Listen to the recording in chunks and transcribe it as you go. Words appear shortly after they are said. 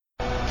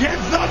Give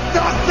them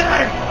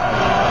nothing,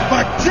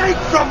 but take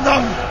from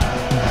them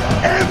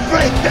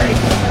everything.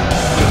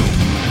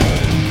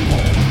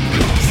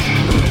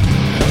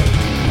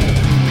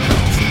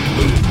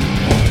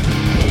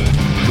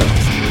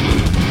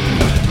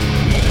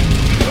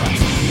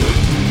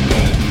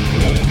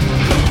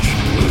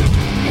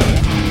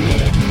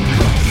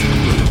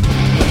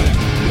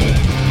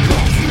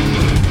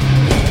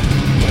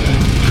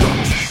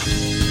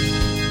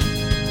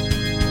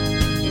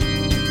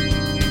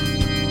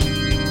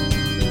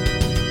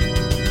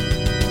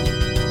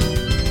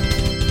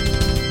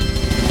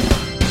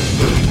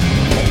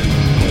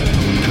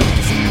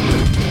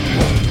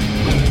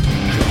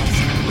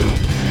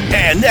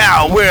 And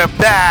now we're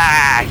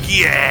back!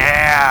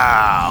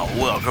 Yeah!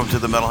 Welcome to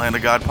the Metal Hand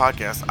of God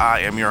podcast.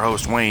 I am your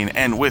host, Wayne,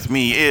 and with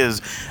me is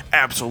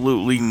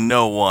absolutely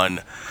no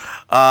one.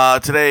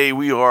 Today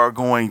we are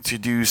going to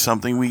do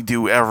something we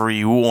do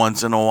every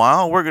once in a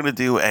while. We're going to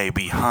do a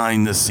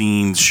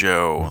behind-the-scenes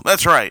show.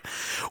 That's right.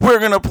 We're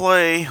going to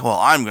play, well,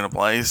 I'm going to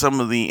play some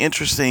of the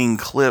interesting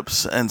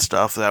clips and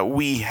stuff that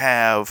we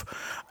have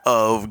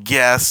of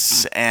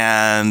guests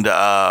and,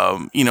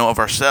 of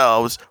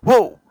ourselves.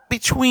 Whoa!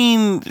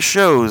 Between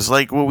shows,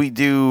 like what we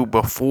do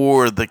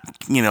before the,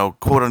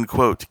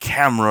 quote-unquote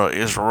camera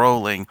is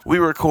rolling, we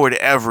record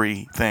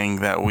everything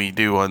that we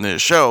do on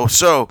this show.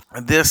 So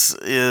this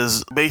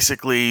is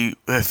basically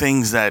the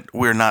things that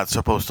we're not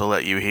supposed to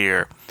let you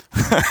hear.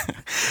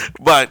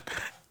 But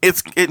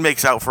it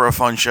makes out for a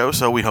fun show,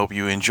 so we hope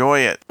you enjoy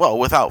it. Well,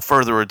 without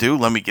further ado,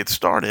 let me get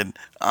started.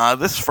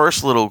 This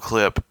first little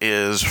clip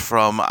is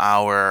from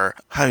our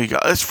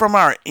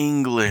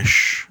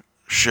English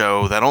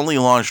show that only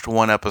launched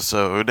one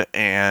episode,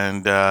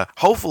 and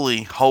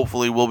hopefully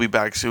we'll be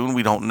back soon.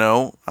 We don't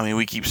know. I mean,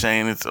 I keep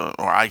saying it's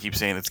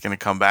going to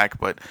come back,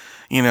 but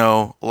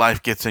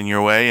life gets in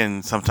your way,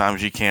 and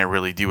sometimes you can't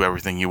really do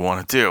everything you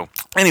want to do.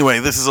 Anyway,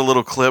 this is a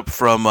little clip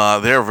from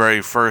their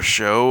very first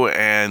show,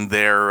 and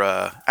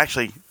their this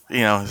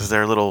is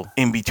their little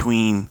in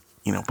between,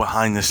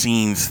 behind the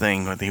scenes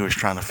thing that he was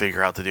trying to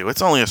figure out to do.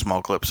 It's only a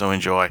small clip, so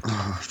enjoy.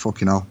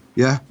 Fucking hell.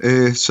 Yeah.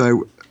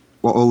 So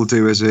what I'll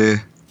do is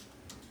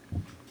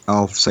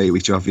I'll say to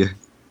each of you,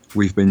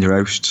 we've been your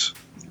hosts,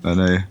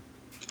 and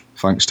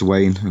thanks to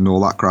Wayne and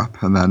all that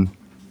crap, and then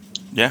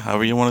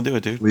however you want to do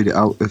it, dude. Read it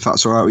out if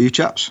that's all right with you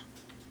chaps.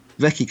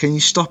 Vicky, can you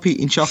stop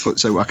eating chocolate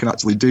so I can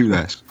actually do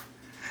this?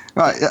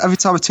 Right, every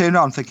time I turn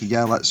around, I'm thinking,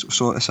 let's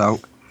sort this out.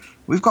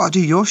 We've got to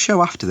do your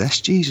show after this,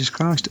 Jesus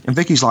Christ. And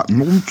Vicky's like,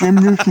 Mum.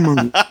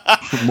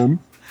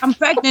 I'm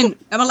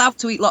pregnant. I'm allowed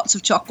to eat lots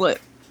of chocolate.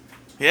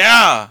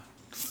 Yeah,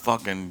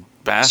 fucking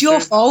bastard. It's your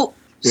fault.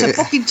 So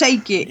fucking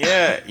take it.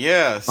 Yeah.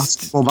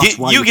 That's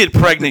you get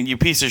pregnant, you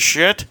piece of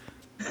shit.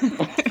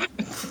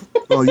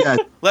 Well, yeah.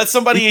 Let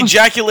somebody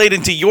ejaculate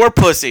into your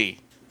pussy.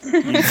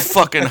 You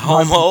fucking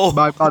homo.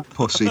 My bad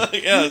pussy.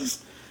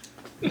 Yes.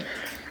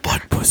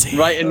 Butt pussy.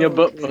 Right in your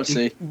butt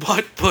pussy.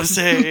 Butt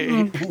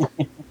pussy.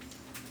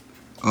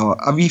 Oh,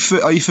 are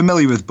you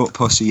familiar with butt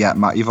pussy yet,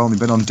 Matt? You've only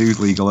been on Dude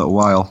League a little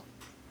while.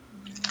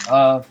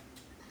 I've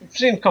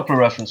seen a couple of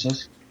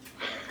references.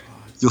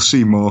 You'll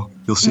see more.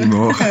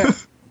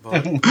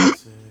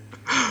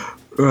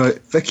 Right,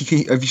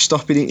 Vicky, have you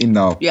stopped eating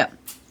now? Yeah.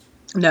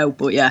 No,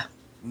 but yeah.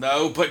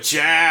 No, but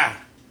yeah.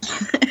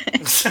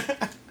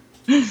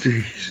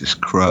 Jesus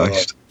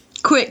Christ.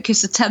 Quick,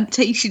 because the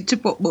temptation to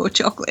put more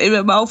chocolate in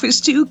her mouth is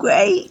too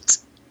great.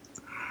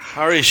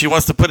 Hurry, she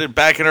wants to put it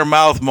back in her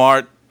mouth,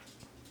 Mart.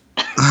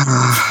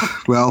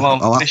 Well,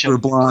 I'll have to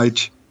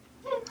oblige.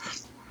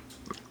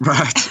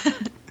 Right.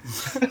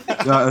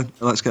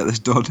 Let's get this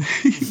done.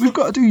 We've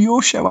got to do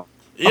your show.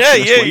 Yeah,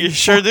 you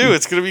sure do.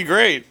 It's going to be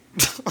great.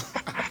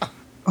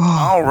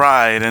 All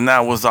right, and that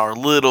was our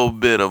little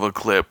bit of a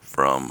clip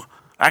from...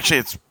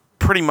 Actually, it's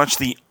pretty much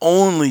the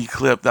only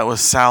clip that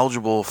was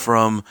salvageable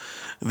from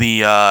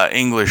the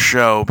English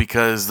show,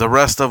 because the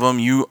rest of them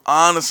you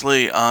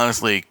honestly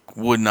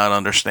would not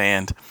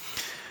understand.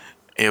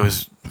 It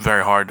was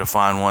very hard to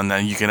find one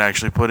that you can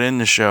actually put in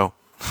the show.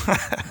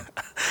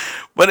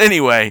 But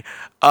anyway,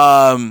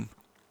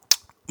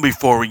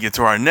 before we get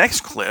to our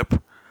next clip,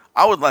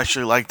 I would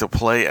actually like to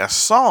play a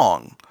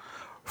song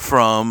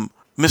from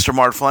Mr.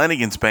 Mart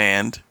Flanagan's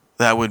band.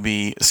 That would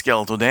be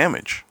Skeletal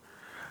Damage.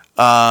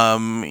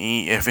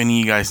 If any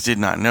of you guys did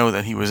not know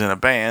that he was in a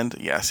band,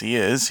 yes, he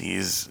is.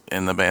 He's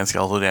in the band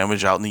Skeletal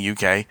Damage out in the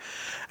UK,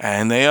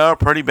 and they are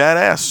pretty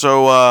badass.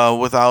 So,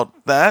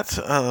 without that,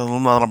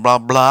 blah, blah,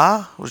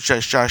 blah,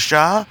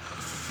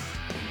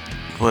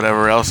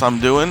 whatever else I'm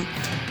doing,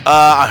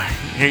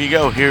 here you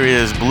go. Here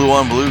is Blue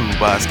on Blue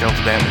by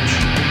Skeletal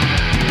Damage.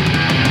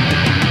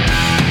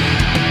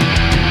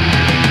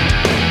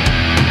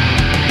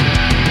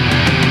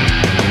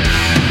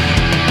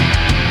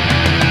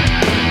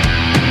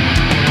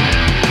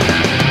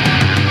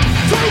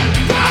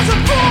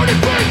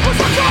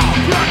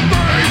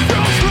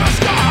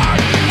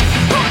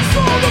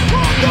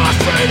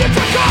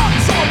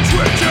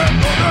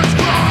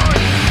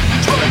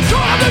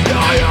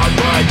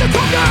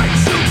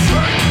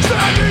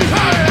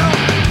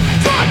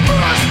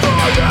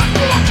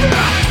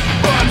 Yeah.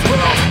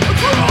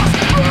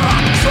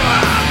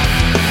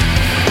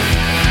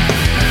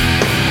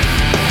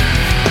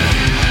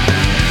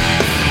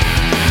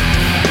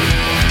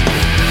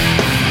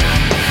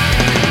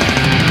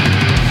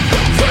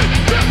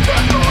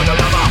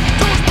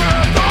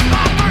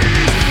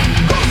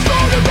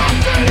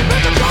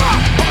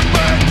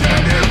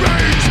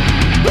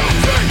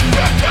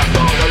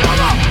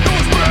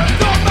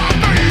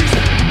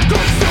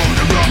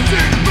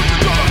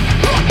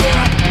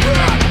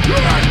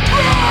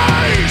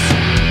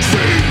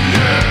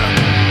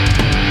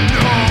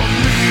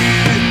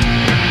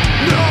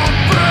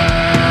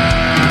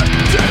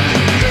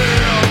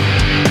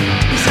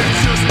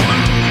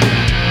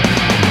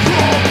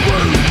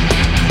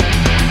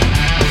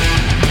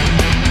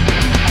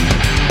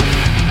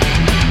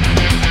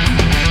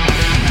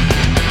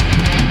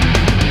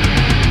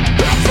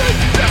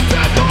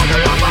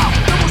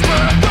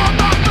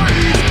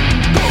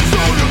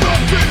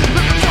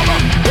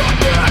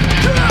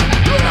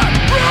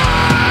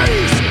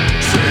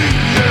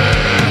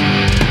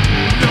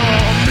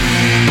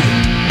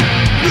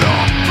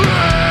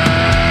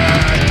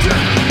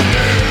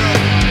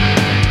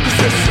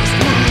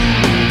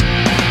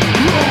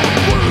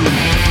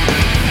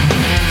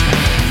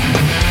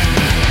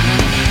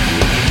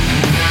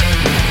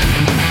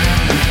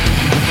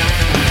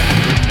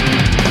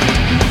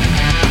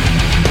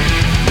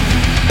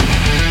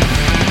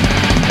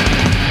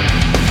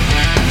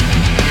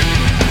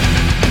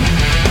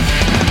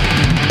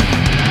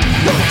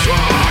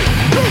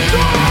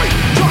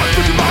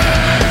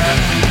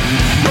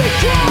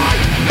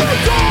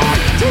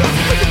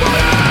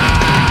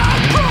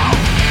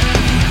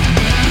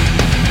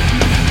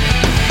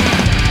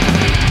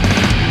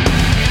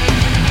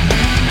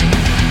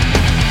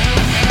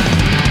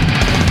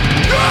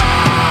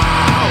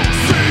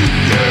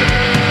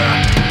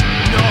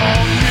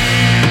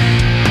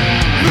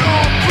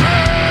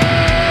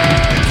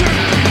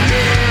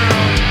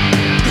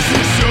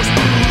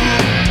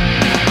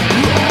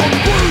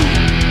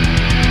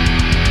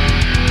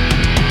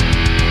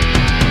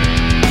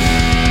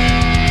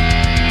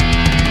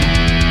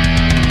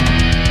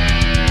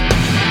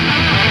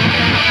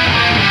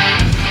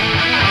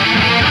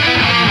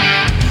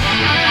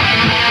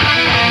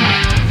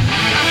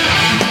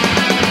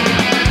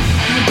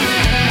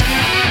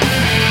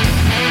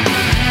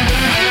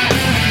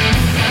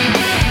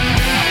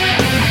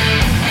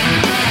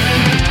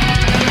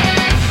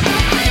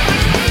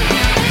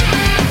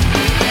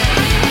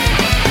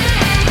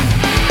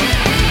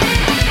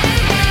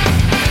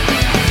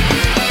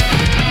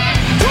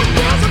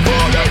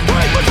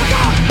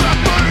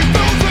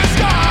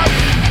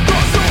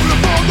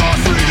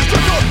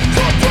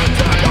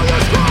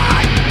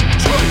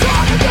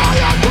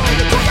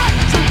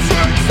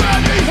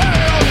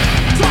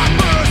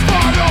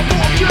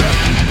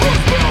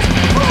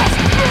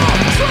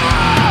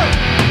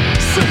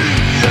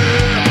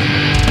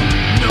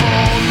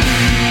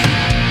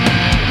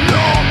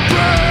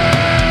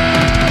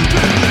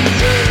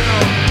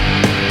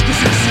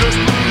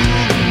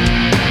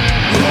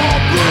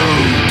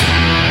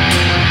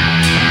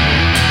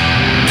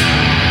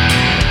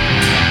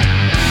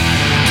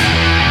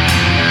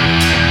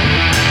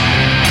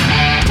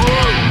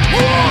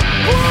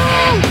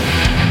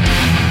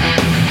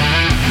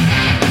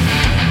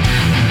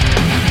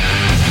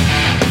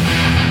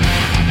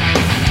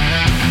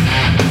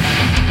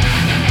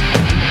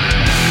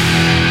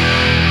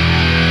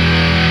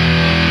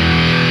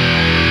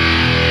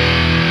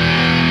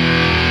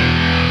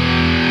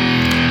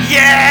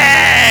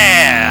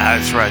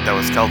 That's right. That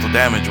was Skeletal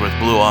Damage with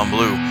Blue on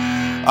Blue.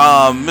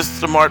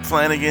 Mr. Mart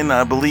Flanagan,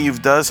 I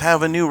believe, does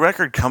have a new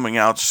record coming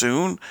out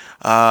soon.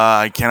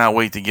 I cannot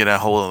wait to get a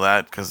hold of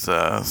that because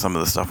some of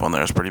the stuff on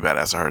there is pretty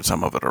badass. I heard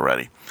some of it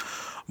already.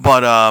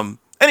 But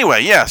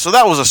anyway, yeah, so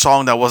that was a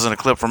song that wasn't a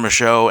clip from a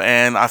show,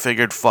 and I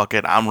figured, fuck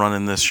it, I'm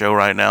running this show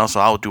right now,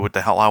 so I'll do what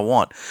the hell I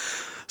want.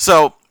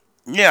 So,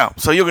 yeah,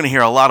 so you're going to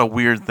hear a lot of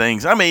weird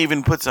things. I may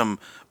even put some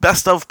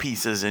best of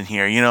pieces in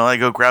here. You know, I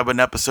go grab an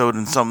episode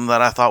and something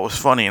that I thought was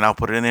funny, and I'll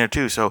put it in there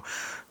too. So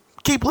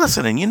keep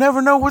listening. You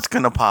never know what's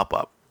going to pop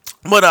up.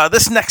 But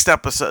this next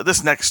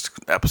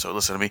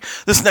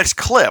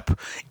clip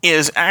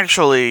is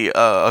actually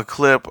a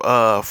clip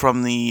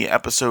from the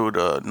episode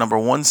number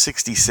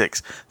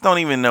 166. Don't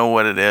even know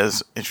what it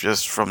is. It's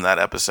just from that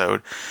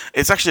episode.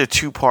 It's actually a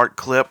 2-part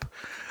clip.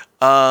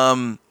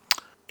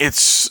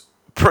 It's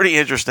pretty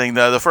interesting.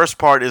 The first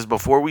part is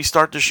before we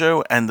start the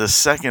show, and the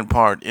second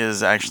part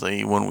is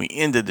actually when we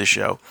ended the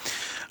show.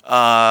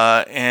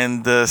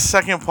 And the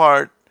second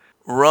part,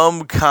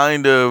 Rum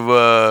kind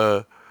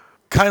of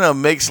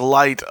makes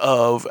light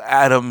of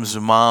Adam's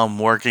mom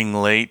working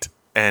late,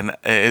 and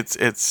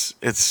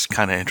it's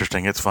kind of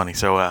interesting. It's funny.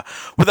 So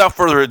without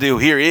further ado,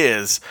 here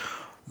is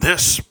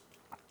this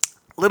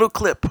little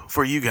clip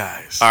for you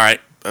guys. All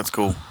right, that's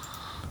cool.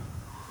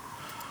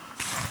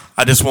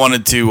 I just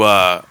wanted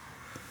to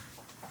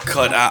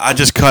cut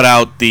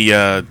out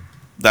the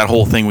that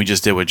whole thing we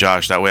just did with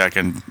Josh. That way I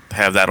can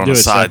have that on the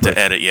side to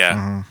edit. Yeah.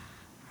 Mm-hmm.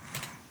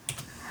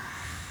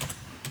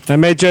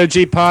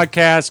 MHOG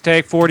Podcast,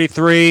 take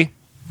 43.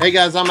 Hey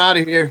guys, I'm out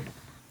of here.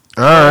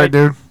 All right,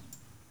 dude.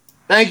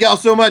 Thank y'all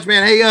so much,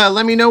 man. Hey,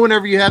 let me know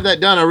whenever you have that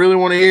done. I really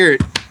want to hear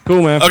it.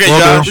 Cool, man. Okay,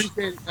 Well, Josh.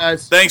 appreciate it,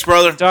 guys. Thanks,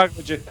 brother. Talk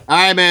with you. All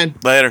right, man.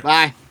 Later.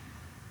 Bye.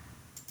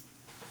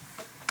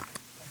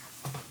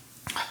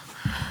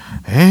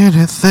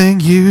 Anything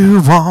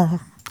you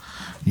want,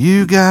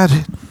 you got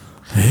it.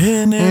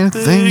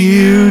 Anything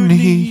you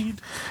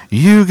need,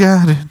 you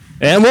got it.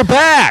 And we're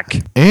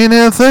back.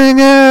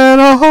 Anything at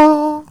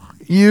all,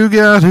 you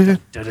got it.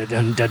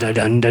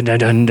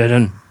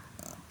 Dun-dun-dun-dun-dun-dun-dun-dun.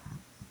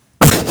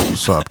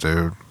 What's up, dude?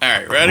 All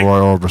right, ready? Roy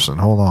Orbison,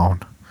 hold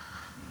on.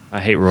 I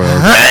hate Roy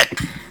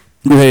Orbison.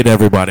 You hate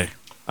everybody.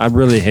 I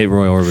really hate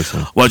Roy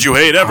Orbison. What you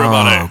hate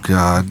everybody? Oh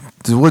God!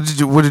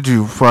 What did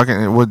you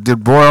fucking?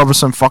 Did Roy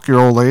Orbison fuck your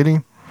old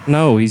lady?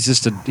 No,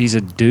 he's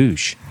a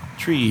douche.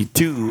 3,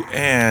 2,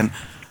 and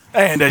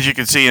as you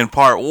can see in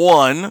part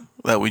 1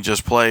 that we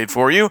just played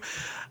for you,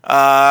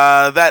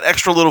 that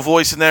extra little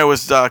voice in there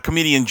was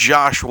comedian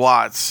Josh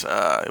Watts.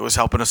 It was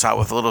helping us out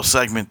with a little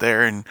segment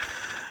there, and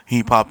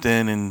he popped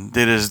in and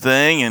did his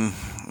thing, and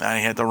I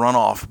had to run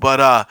off.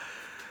 But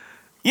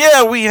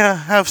yeah, we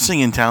have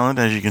singing talent,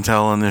 as you can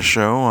tell on this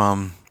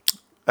show.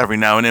 Every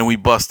now and then we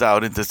bust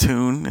out into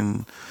tune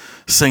and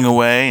sing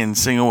away, and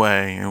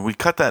we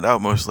cut that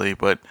out mostly,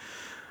 but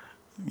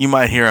you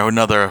might hear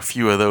a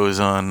few of those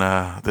on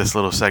this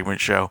little segment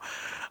show.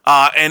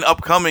 And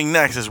upcoming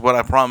next is what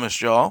I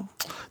promised y'all.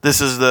 This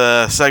is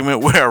the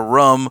segment where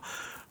Rum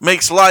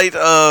makes light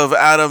of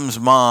Adam's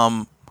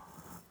mom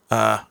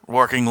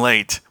working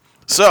late.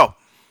 So,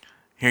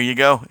 here you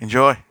go.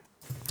 Enjoy.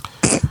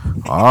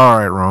 All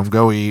right, Rome,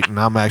 go eat, and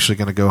I'm actually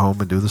going to go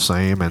home and do the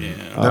same. And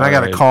then I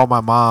got to call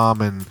my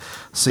mom and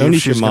see Don't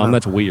if eat your she's mom. gonna...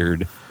 That's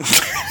weird.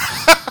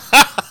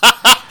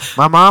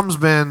 My mom's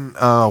been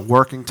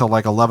working till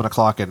like 11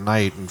 o'clock at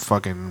night and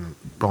fucking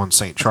on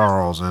St.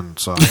 Charles, and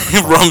so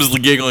Rum's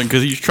giggling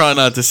because he's trying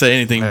not to say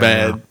anything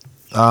bad.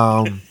 But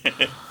I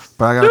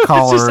got to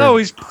call It's her. just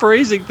always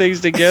phrasing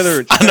things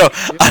together. I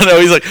know.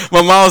 He's like,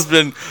 my mom's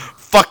been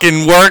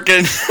fucking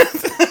working.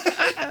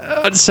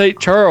 On St.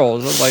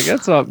 Charles. I'm like,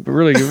 that's not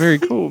really very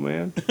cool,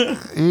 man.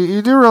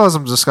 You do realize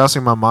I'm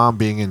discussing my mom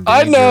being in danger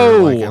I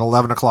know. like at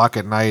 11 o'clock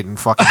at night in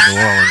fucking New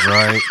Orleans,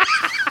 right?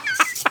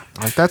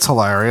 Like, that's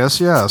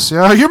hilarious. Yes.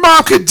 Yeah, your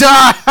mom could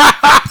die.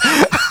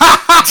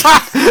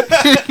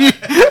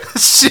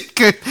 she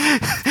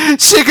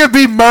could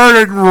be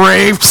murdered and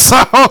raped.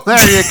 So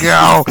there you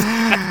go.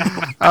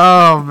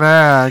 Oh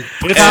man,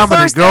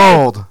 comedy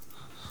gold.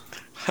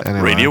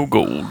 Anyway. Radio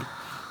Gold.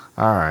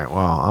 All right.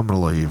 Well, I'm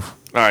gonna leave.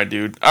 All right,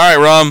 dude. All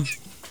right, Rum.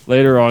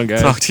 Later on,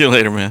 guys. Talk to you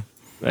later, man.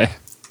 Hey.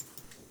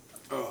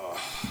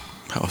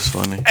 That was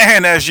funny.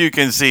 And as you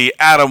can see,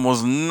 Adam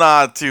was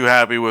not too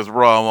happy with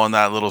Rum on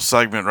that little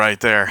segment right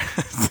there.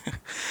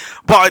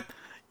 But,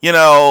 you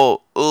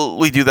know,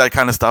 we do that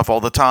kind of stuff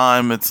all the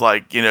time. It's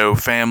like, you know,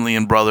 family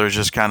and brothers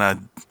just kind of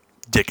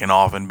dicking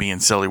off and being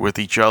silly with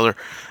each other.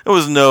 It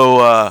was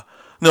no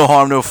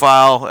harm, no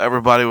foul.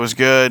 Everybody was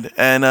good.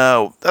 And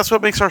that's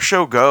what makes our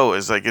show go,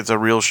 is like it's a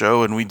real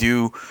show, and we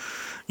do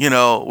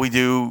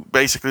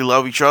basically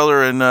love each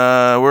other, and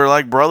we're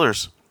like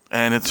brothers.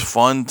 And it's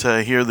fun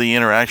to hear the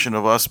interaction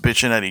of us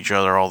bitching at each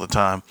other all the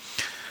time.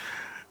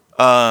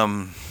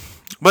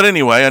 But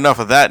anyway, enough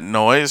of that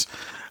noise.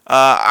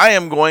 I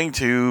am going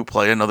to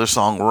play another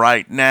song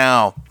right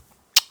now.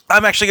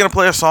 I'm actually going to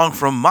play a song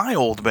from my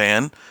old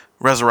band,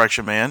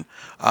 Resurrection Man.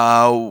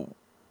 Our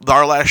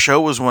last show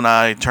was when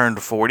I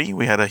turned 40.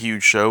 We had a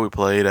huge show. We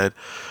played at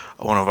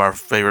one of our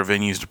favorite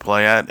venues to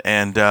play at.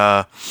 And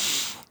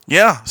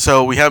yeah,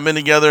 so we haven't been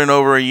together in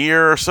over a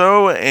year or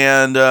so,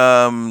 and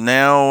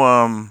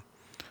now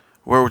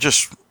we're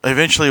just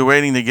eventually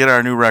waiting to get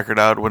our new record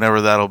out,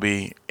 whenever that'll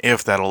be,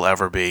 if that'll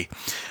ever be.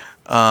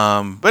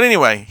 But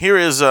anyway, here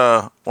is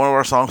one of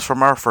our songs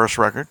from our first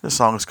record. This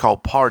song is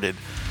called Parted.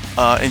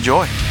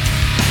 Enjoy.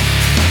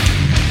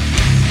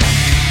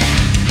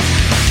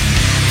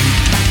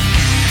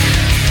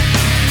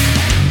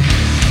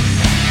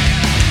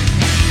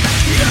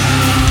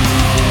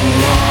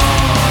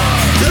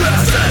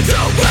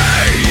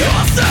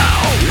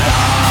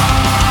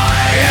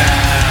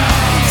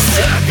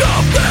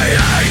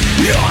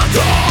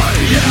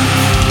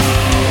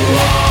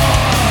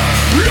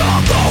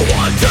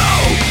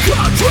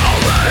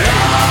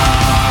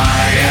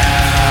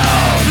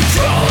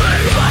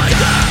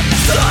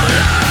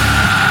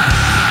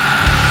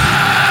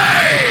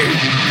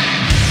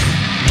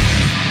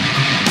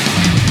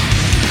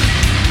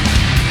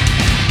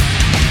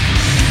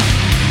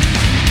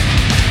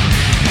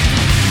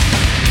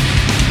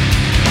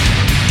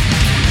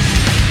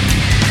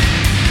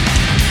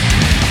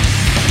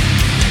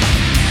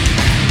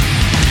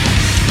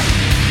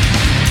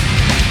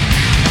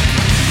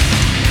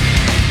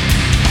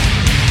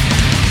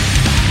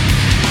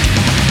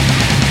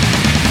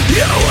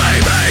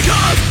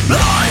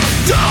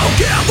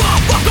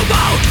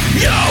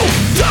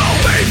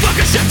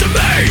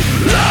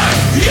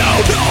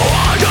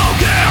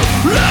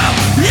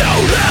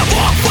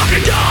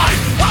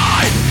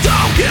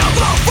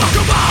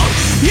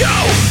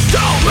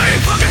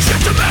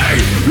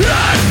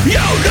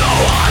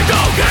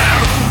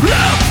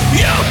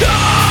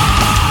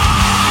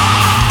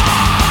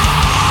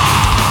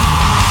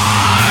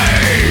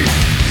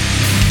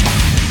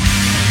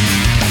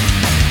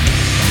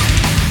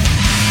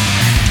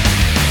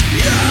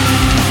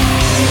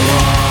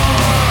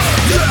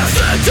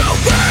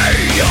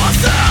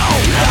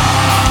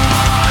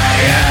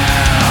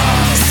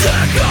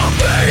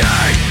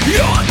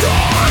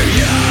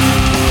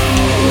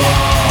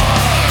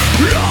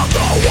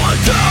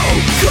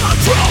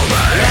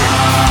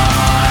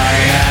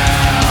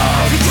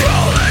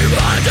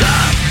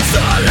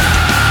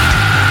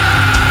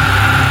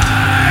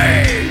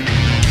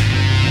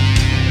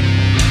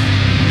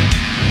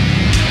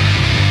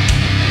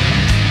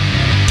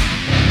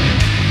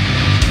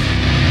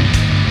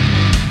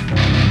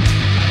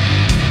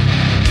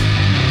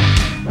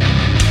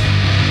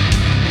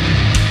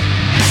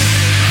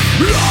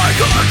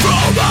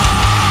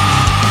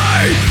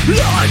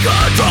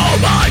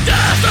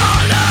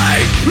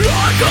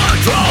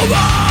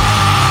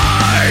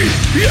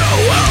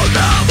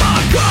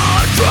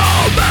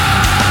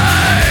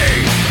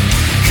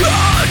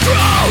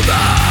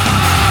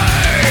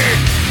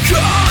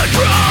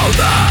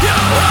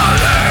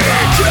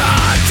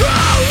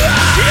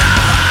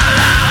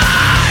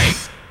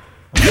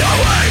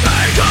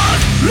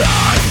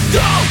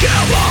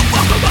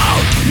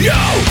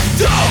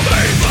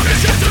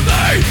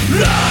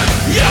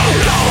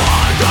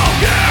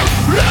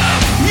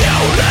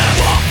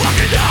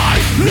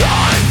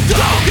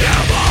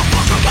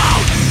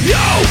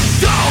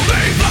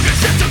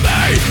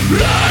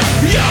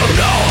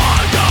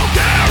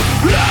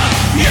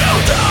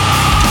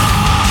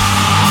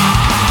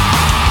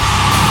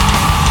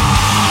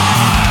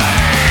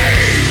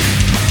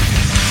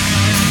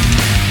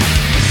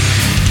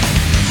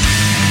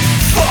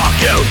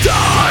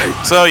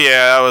 So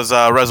yeah, that was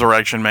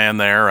Resurrection Man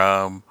there.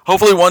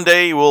 Hopefully one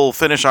day we'll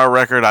finish our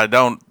record. I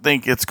don't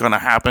think it's going to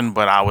happen,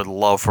 but I would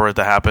love for it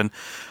to happen.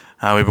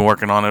 We've been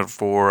working on it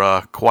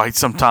for quite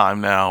some time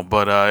now,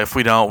 but if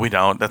we don't, we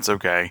don't. That's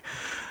okay.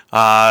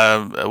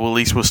 Well, at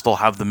least we'll still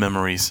have the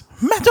memories.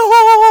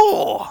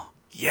 Metal!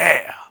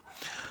 Yeah!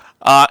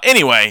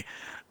 Anyway,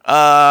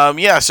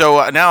 yeah,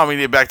 so now I'm going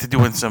to get back to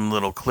doing some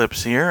little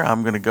clips here.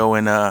 I'm going to go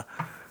and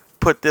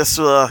put this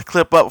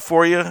clip up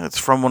for you. It's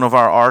from one of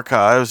our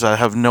archives. I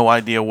have no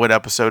idea what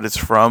episode it's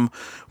from,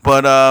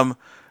 but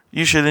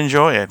you should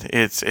enjoy it.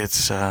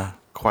 It's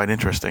quite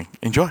interesting.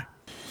 Enjoy.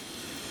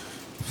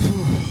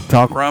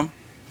 Talk. Rum?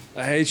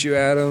 I hate you,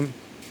 Adam.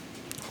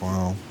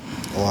 Well,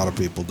 a lot of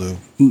people do.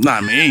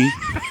 Not me.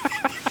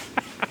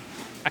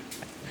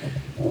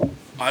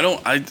 I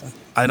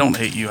don't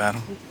hate you,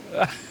 Adam.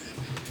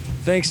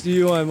 Thanks to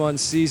you, I'm on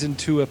season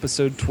 2,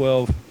 episode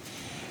 12.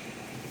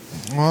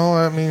 Well,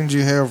 that means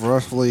you have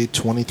roughly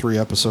 23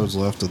 episodes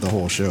left of the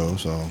whole show,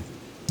 so.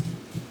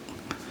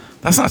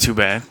 That's not too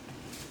bad.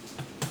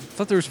 I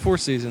thought there was 4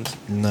 seasons.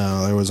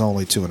 No, there was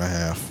only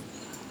 2.5.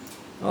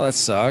 Oh, that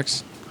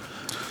sucks.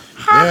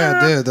 Yeah,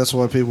 it did. That's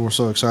why people were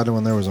so excited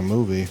when there was a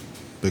movie,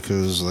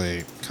 because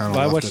they kind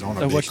of left it on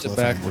a I big watched it cliffhanger.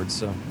 backwards,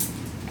 so.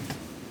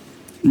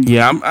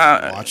 Yeah,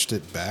 Watched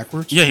it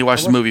backwards? yeah. He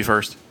watched the movie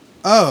first.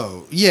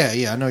 Oh,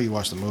 yeah. I know you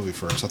watched the movie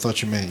first. I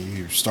thought you meant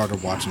you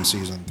started watching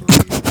season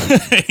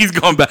 3. He's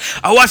going back.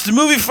 I watched the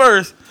movie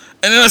first,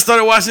 and then I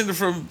started watching it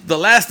from the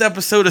last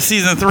episode of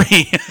season 3.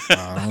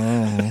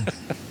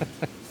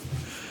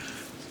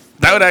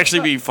 That would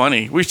actually be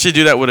funny. We should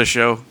do that with a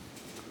show.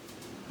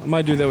 I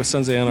might do that with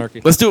Sons of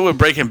Anarchy. Let's do it with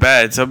Breaking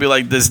Bad. So it'll be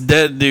like this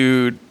dead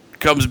dude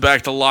comes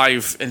back to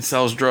life and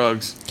sells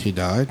drugs. He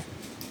died?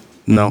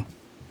 No.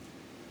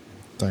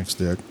 Thanks,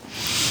 Dick.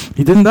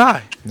 He didn't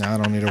die. Now I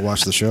don't need to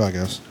watch the show, I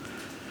guess.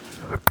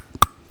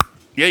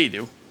 Yeah, you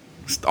do.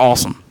 It's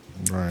awesome.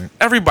 Right.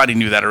 Everybody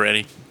knew that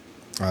already.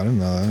 I didn't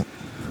know that.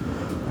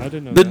 I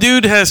didn't know The that.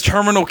 dude has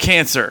terminal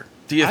cancer.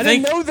 Do you I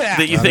think didn't know that.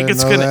 you I think didn't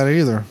it's know gonna that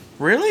either.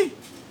 really?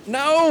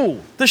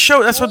 No. The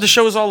show. That's what the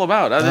show is all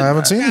about. I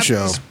haven't seen the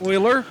show.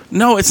 Spoiler.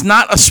 No, it's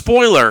not a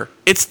spoiler.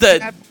 It's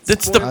the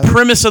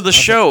premise of the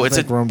show. I It's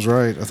think Rome's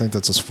right. I think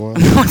that's a spoiler.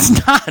 no,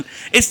 it's not.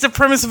 It's the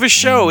premise of a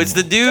show. It's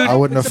the dude. I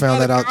wouldn't have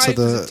found about that a out guy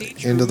to who's a the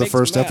teacher end who of the makes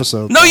first meth.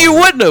 episode. No, you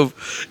wouldn't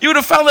have. You would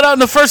have found it out in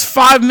the first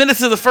 5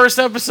 minutes of the first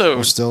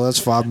episode. Still, that's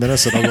 5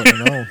 minutes that I wouldn't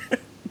have known.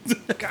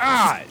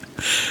 God.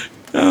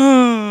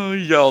 Oh,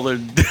 y'all are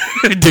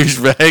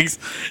douchebags.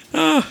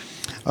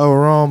 Oh,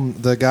 Rome,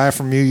 the guy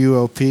from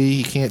UUOP,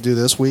 he can't do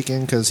this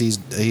weekend because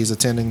he's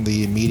attending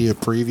the media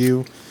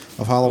preview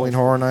of Halloween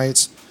Horror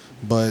Nights.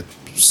 But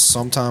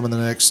sometime in the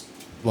next,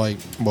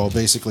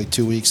 basically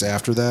 2 weeks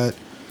after that,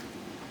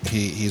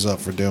 he's up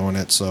for doing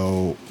it.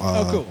 So,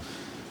 Cool.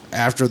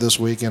 after this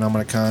weekend, I'm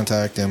going to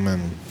contact him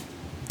and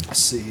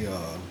see.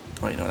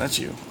 Wait, no, that's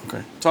you.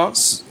 Okay, talk.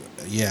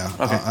 Yeah.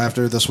 Okay.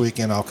 After this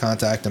weekend, I'll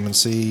contact him and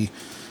see,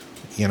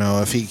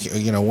 if he,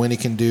 when he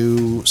can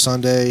do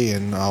Sunday,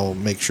 and I'll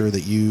make sure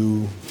that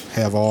you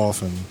have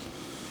off,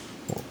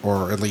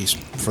 or at least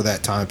for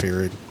that time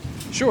period.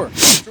 Sure.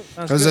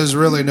 Because there's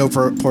really no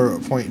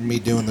point in me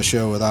doing the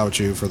show without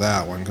you for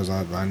that one, because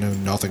I know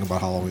nothing about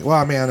Halloween. Well,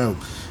 I mean,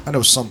 I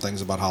know some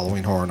things about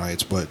Halloween Horror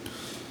Nights, but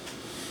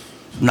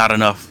Not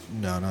enough.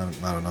 no,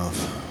 not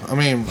enough. I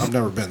mean, I've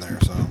never been there,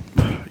 so.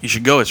 You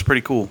should go. It's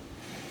pretty cool.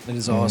 It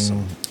is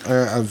awesome.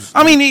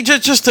 I mean,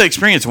 just to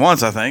experience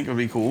once, I think would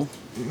be cool.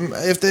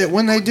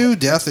 When they do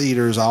Death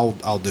Eaters, I'll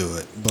do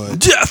it, but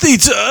Death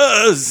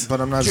Eaters.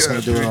 I'm not just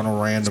gonna do it on a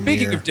random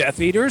Speaking year. of Death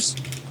Eaters,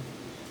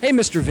 hey,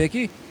 Mr.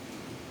 Vicky.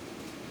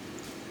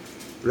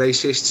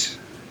 Racists.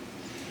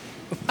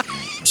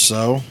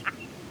 So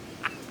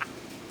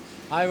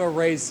I'm a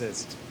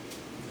racist.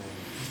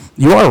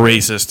 You are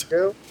racist.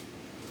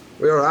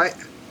 We all right?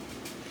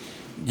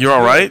 You're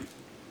all right.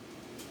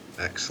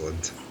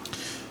 Excellent.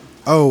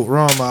 Oh,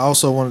 Rom, I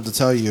also wanted to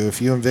tell you,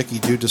 if you and Vicky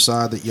do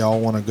decide that y'all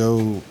want to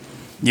go,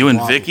 You and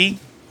Wow. Vicky.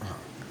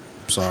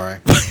 sorry,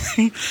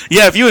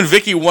 Yeah, if you and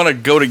Vicky want to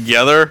go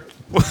together,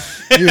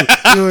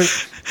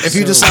 if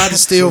you decide to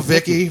steal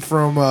Vicky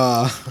from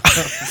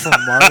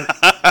from Mark,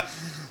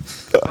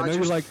 I know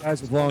you like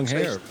guys with long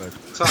hair, but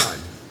Time.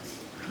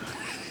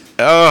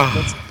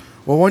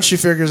 well, once she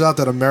figures out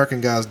that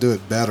American guys do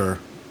it better,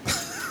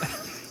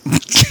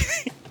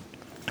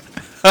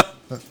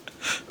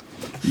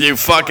 you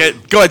fuck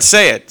it. Go ahead,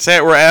 say it. Say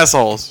it. We're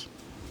assholes.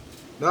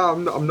 No,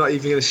 I'm not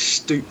even going to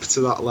stoop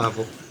to that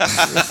level.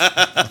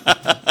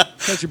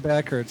 because your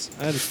back hurts.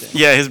 I understand.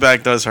 Yeah, his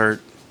back does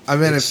hurt. I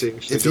mean, It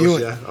seriously if does, you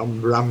yeah.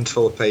 I'm rammed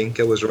full of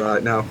painkillers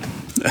right now.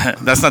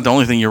 That's not the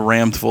only thing you're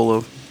rammed full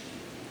of.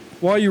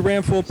 Why you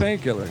ran full of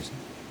painkillers?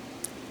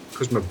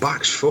 Because my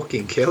back's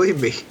fucking killing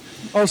me.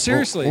 Oh,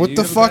 seriously? what you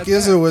the have a fuck bad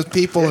is back? it with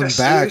people Yeah, in backs?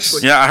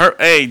 seriously. Yeah, I heard.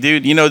 Hey,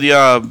 dude, you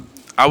know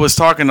I was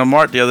talking to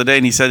Mart the other day,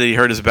 and he said that he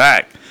hurt his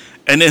back,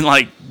 and then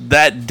like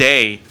that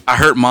day, I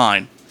hurt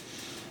mine.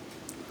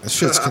 That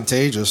shit's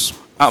contagious.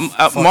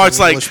 Mart's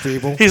like, English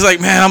people. he's like,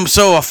 man,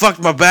 I fucked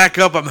my back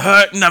up. I'm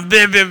hurting. I'm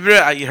blah, blah,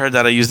 blah. You heard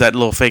that? I used that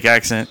little fake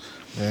accent.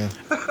 Yeah.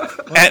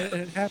 Well,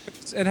 it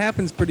happens. It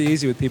happens pretty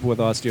easy with people with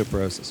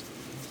osteoporosis.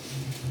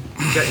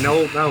 Getting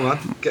old now,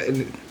 man.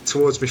 Getting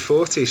towards my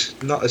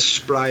 40s. Not as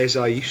spry as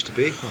I used to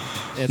be.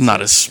 It's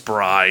Not as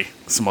spry,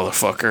 this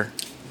motherfucker.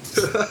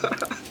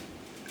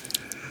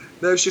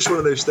 No, it's just one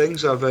of those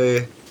things. I've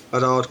had a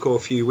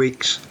hardcore few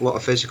weeks. A lot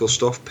of physical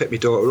stuff. Pick my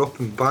daughter up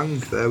and bang,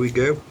 there we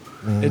go.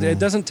 It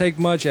doesn't take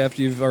much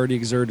after you've already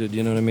exerted.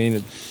 You know what I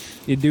mean?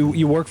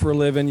 You work for a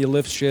living. You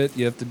lift shit.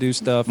 You have to do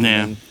stuff.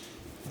 Yeah. And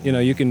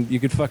then, you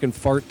could fucking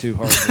fart too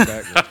hard in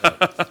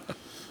the back.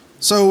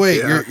 So wait,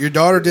 Yeah. your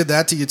daughter did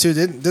that to you too?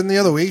 Didn't the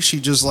other week she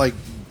just like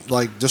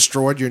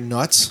destroyed your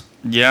nuts?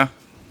 Yeah,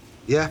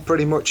 Yeah,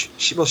 pretty much.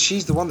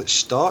 She's the one that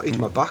started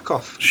my back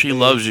off. she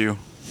loves you.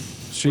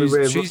 We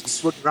were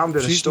She's looking around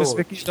in a Miss store.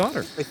 Vicky's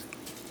daughter.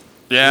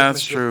 Yeah,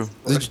 that's true.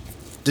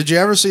 Did you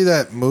ever see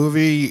that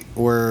movie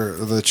where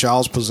the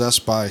child's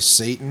possessed by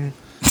Satan?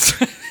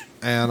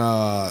 And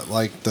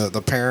like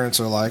the parents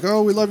are like,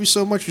 "Oh, we love you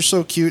so much, you're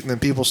so cute," and then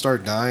people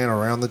start dying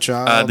around the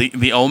child.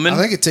 The Omen. I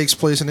think it takes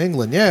place in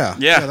England. Yeah,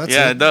 yeah, that's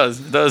it does.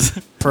 It does.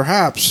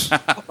 Perhaps.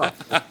 I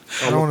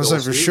don't want to say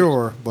for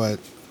sure, but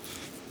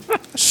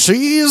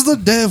she is the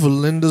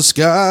devil in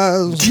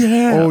disguise.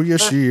 Yeah. Oh,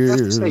 yes, she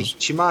is.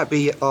 She might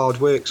be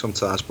hard work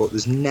sometimes, but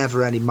there's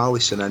never any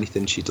malice in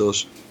anything she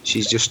does.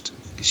 She's just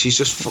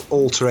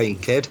all-terrain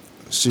kid.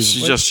 She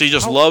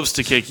just loves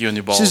to kick you in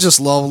the balls. She's just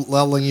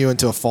lulling you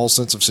into a false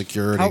sense of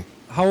security.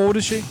 How old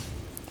is she?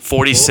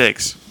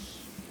 46.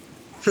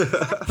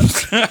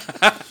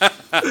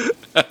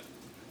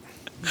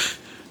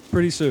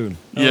 Pretty soon.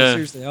 No, Yeah.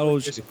 Seriously, how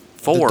old is she?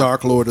 4. The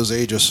Dark Lord is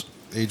ageless.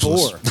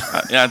 4.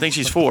 Yeah, I think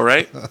she's 4,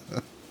 right?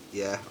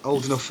 Yeah,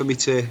 old enough for me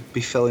to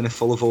be filling her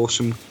full of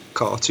awesome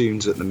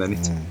cartoons at the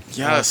minute.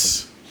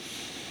 Yes.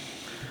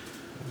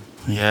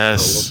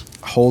 Yes.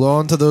 Hold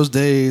on to those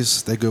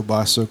days. They go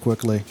by so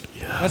quickly.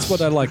 That's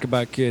what I like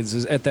about kids.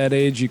 Is at that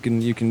age you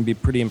can be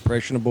pretty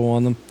impressionable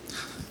on them.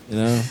 You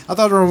know. I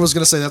thought everyone was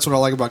going to say that's what I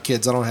like about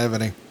kids. I don't have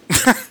any.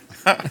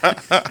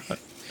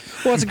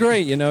 Well, it's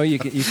great. You know, you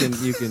can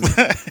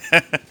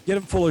get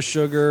them full of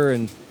sugar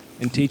and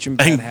teach them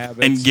bad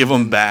habits And give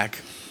them back.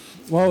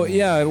 Well,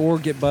 yeah, or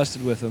get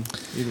busted with them.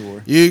 Either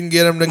or. You can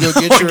get them to go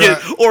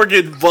get or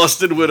get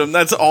busted with them.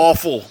 That's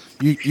awful.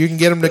 You can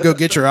get them to go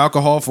get your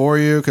alcohol for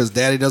you because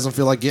Daddy doesn't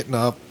feel like getting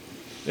up.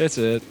 That's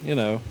it. You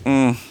know.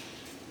 And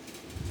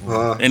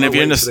if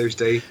you're in those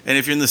days. and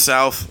if you're in the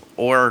South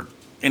or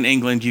in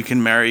England, you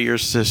can marry your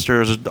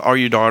sister or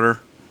your daughter.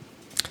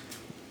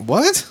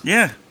 What?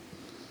 Yeah.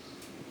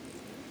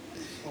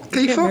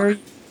 Can you fuck?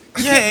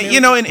 Yeah,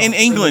 you know, in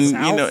England,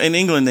 in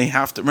England they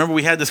have to. Remember,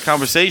 we had this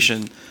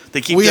conversation.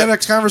 We had a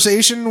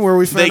conversation where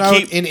we found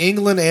out in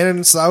England and in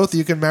the South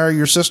you can marry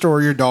your sister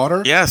or your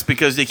daughter. Yes,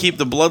 because they keep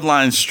the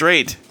bloodline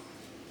straight.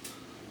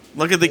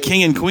 Look at the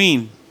king and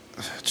queen.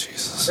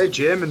 Jesus. They're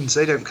Germans.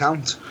 They don't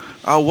count.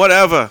 Oh,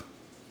 whatever.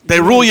 They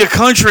rule your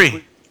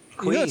country.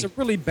 You know, it's a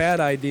really bad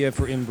idea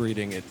for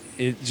inbreeding.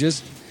 It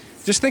just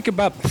think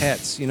about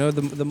pets. You know,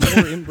 the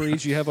more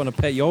inbreeds you have on a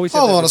pet, you always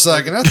have Hold on a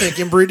second. I think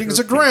inbreeding is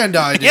a grand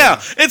idea.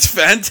 Yeah, it's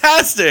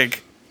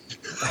fantastic.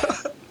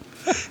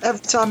 Every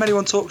time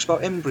anyone talks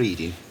about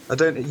inbreeding,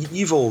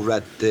 you've all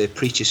read the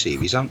Preacher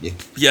series, haven't you?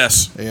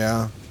 Yes.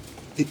 Yeah.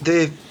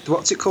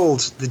 What's it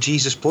called? The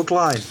Jesus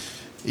Bloodline.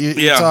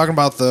 You're talking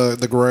about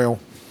the Grail.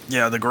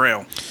 Yeah, the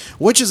Grail.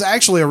 Which is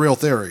actually a real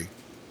theory.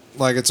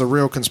 Like, it's a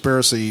real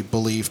conspiracy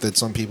belief that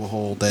some people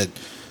hold that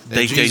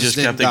They Jesus just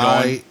didn't kept it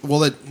going?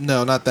 Well,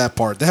 no, not that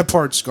part. That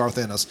part's Garth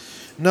Ennis.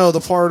 No, the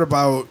part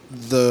about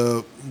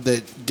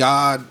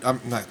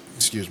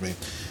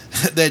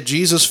that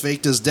Jesus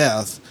faked his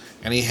death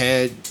and he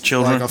had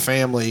children, like a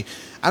family.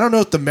 I don't know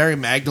if the Mary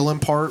Magdalene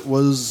part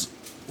was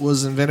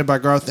invented by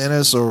Garth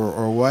Ennis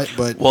or what,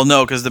 but well,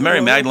 no, because the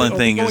Mary Magdalene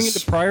thing going is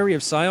into Priory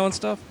of Sion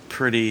stuff.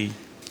 Pretty.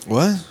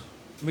 What?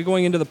 Are we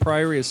going into the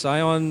Priory of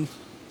Sion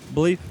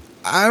belief?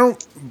 I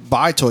don't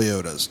buy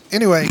Toyotas.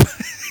 Anyway,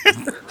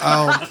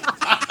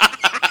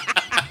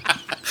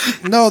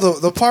 no,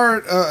 the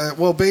part,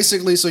 well,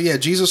 basically, so yeah,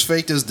 Jesus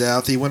faked his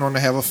death. He went on to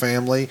have a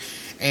family,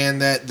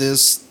 and that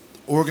this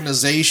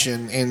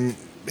organization, in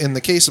the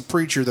case of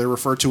Preacher, they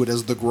refer to it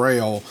as the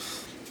Grail.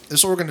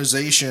 This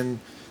organization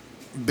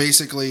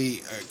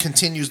basically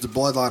continues the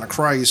bloodline of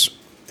Christ,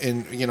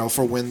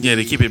 for when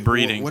they keep it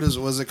breeding. What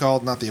is it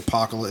called? Not the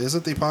apocalypse. Is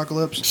it the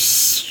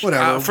apocalypse?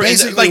 Whatever. For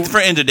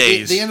end of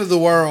days. The end of the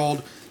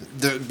world.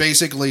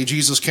 Basically,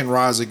 Jesus can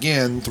rise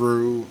again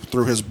through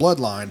his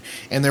bloodline,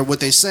 and what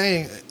they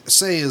say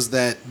is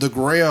that the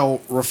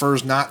Grail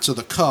refers not to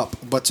the cup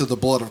but to the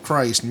blood of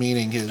Christ,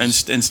 meaning his.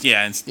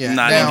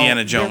 Not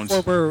Indiana Jones.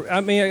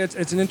 I mean,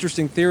 it's an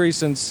interesting theory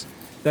since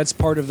that's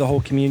part of the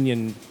whole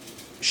communion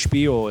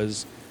spiel.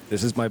 Is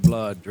this is my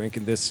blood,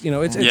 drinking this?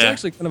 It's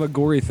actually kind of a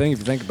gory thing if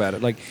you think about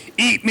it. Like,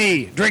 eat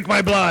me, drink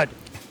my blood.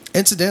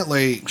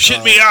 Incidentally,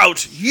 shit me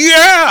out.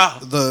 Yeah.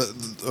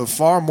 The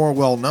far more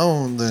well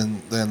known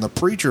than the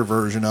Preacher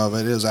version of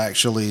it is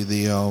actually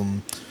the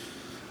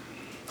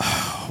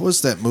what's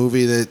that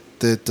movie that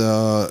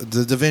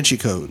the Da Vinci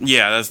Code?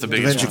 Yeah, that's the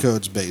biggest. Da Vinci one.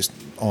 Code's based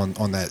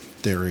on that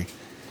theory.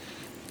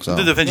 So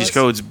the Da Vinci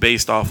Code's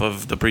based off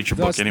of the Preacher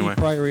book anyway.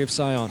 The Priory of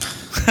Sion.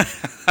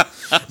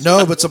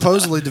 No, but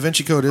supposedly Da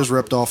Vinci Code is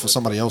ripped off of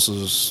somebody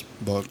else's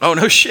book. Oh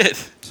no shit!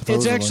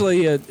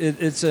 Supposedly.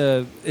 It's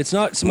actually it's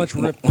not so much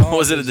ripped off.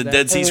 Was it the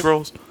Dead Sea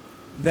Scrolls?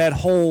 That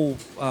whole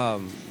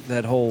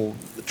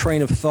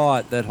train of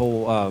thought, that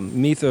whole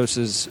mythos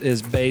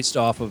is based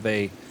off of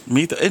a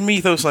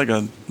Mythos like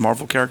a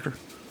Marvel character?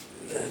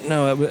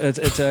 No,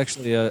 it's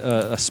actually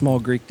a small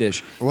Greek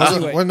dish.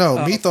 Anyway,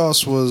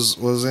 Mythos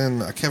was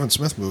in a Kevin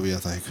Smith movie, I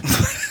think.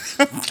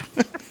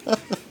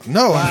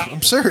 No,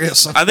 I'm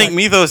serious. I think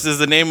Mythos is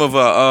the name of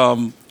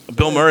a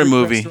Bill Murray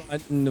movie.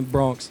 In the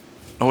Bronx.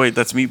 Oh wait,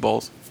 that's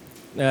Meatballs.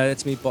 Yeah,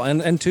 it's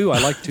Meatball. And 2, I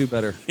like 2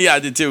 better. Yeah, I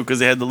did too, because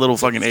they had the little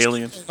fucking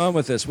aliens. What's on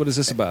with this? What is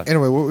this about?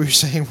 Anyway, what were you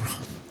saying, Ron?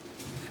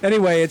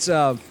 Anyway,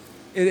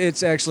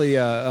 it's actually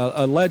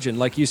a legend,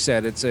 like you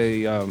said. It's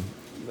a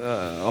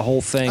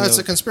whole thing. It's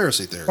a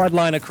conspiracy theory.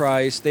 Bloodline of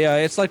Christ.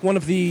 It's like one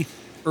of the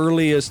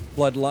earliest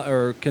bloodline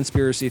or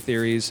conspiracy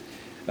theories.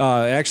 It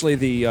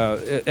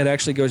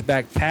actually goes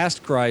back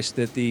past Christ.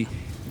 That the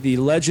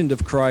legend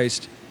of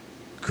Christ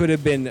could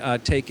have been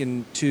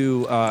taken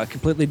to a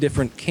completely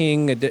different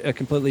king, a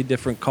completely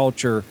different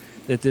culture.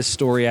 That this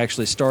story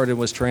actually started,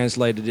 was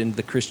translated into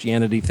the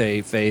Christianity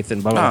faith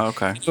and blah blah. Oh,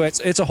 okay. So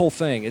it's a whole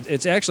thing.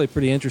 It's actually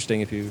pretty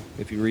interesting if you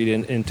read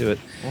into it,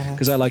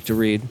 because I like to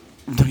read.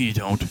 No, you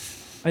don't.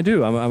 I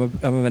do.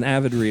 I'm an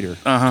avid reader.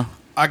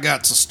 I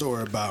got a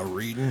story about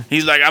reading.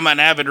 He's like, I'm an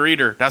avid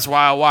reader. That's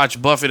why I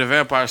watch Buffy the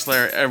Vampire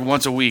Slayer every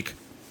once a week.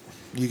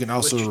 You can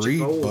also read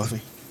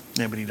Buffy.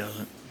 Yeah, but he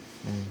doesn't.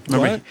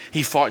 Remember, What?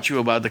 he fought you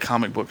about the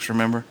comic books,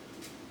 remember?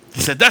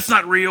 He said, that's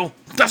not real.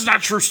 That's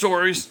not true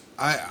stories.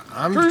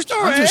 I'm True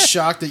story. just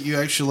shocked that you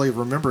actually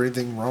remember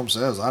anything Rome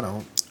says. I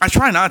don't. I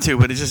try not to,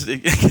 but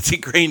it gets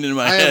ingrained in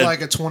my I head. had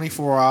like a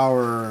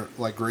 24-hour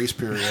like grace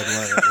period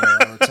where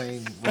I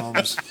retain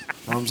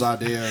Rome's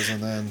ideas,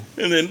 and then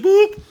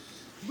boop.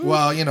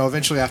 well,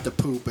 eventually I have to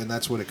poop, and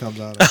that's what it comes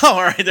out of. Oh,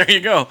 all right, there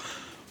you go.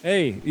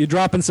 Hey, you're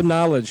dropping some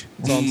knowledge.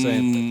 That's all I'm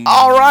saying.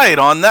 All right,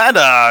 on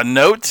that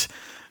note,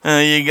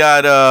 you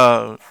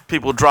got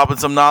people dropping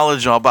some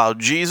knowledge about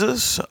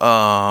Jesus,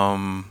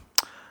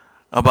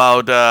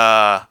 about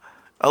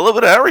a little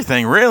bit of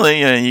everything, really.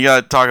 You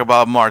got to talk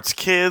about Mart's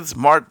kids.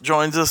 Mart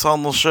joins us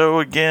on the show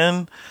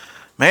again.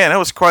 Man, that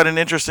was quite an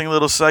interesting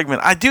little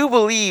segment. I do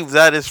believe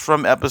that is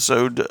from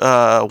episode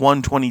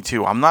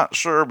 122. I'm not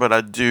sure, but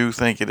I do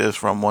think it is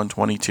from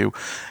 122.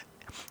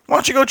 Why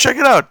don't you go check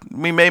it out?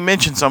 We may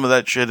mention some of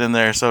that shit in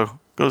there, so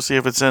go see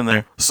if it's in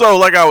there. So,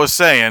 like I was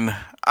saying,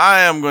 I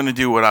am going to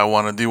do what I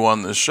want to do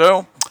on this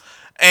show.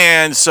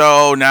 And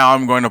so now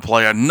I'm going to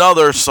play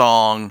another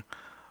song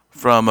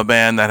from a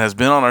band that has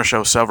been on our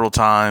show several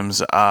times.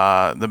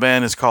 The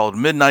band is called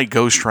Midnight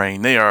Ghost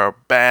Train. They are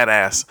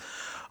badass.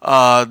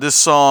 This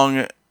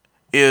song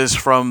is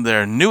from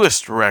their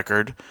newest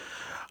record.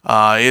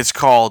 It's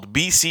called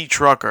BC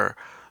Trucker.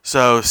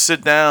 So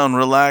sit down,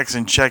 relax,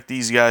 and check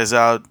these guys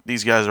out.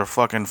 These guys are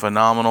fucking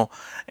phenomenal.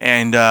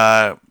 And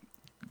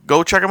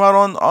go check them out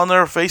on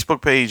their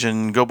Facebook page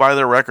and go buy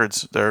their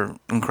records. They're an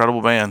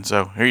incredible band.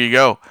 So here you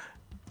go.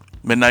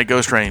 Midnight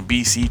Ghost Train,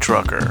 BC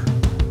Trucker.